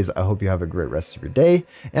always, I hope you have a great rest of your day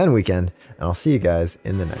and weekend, and I'll see you guys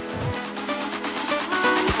in the next one.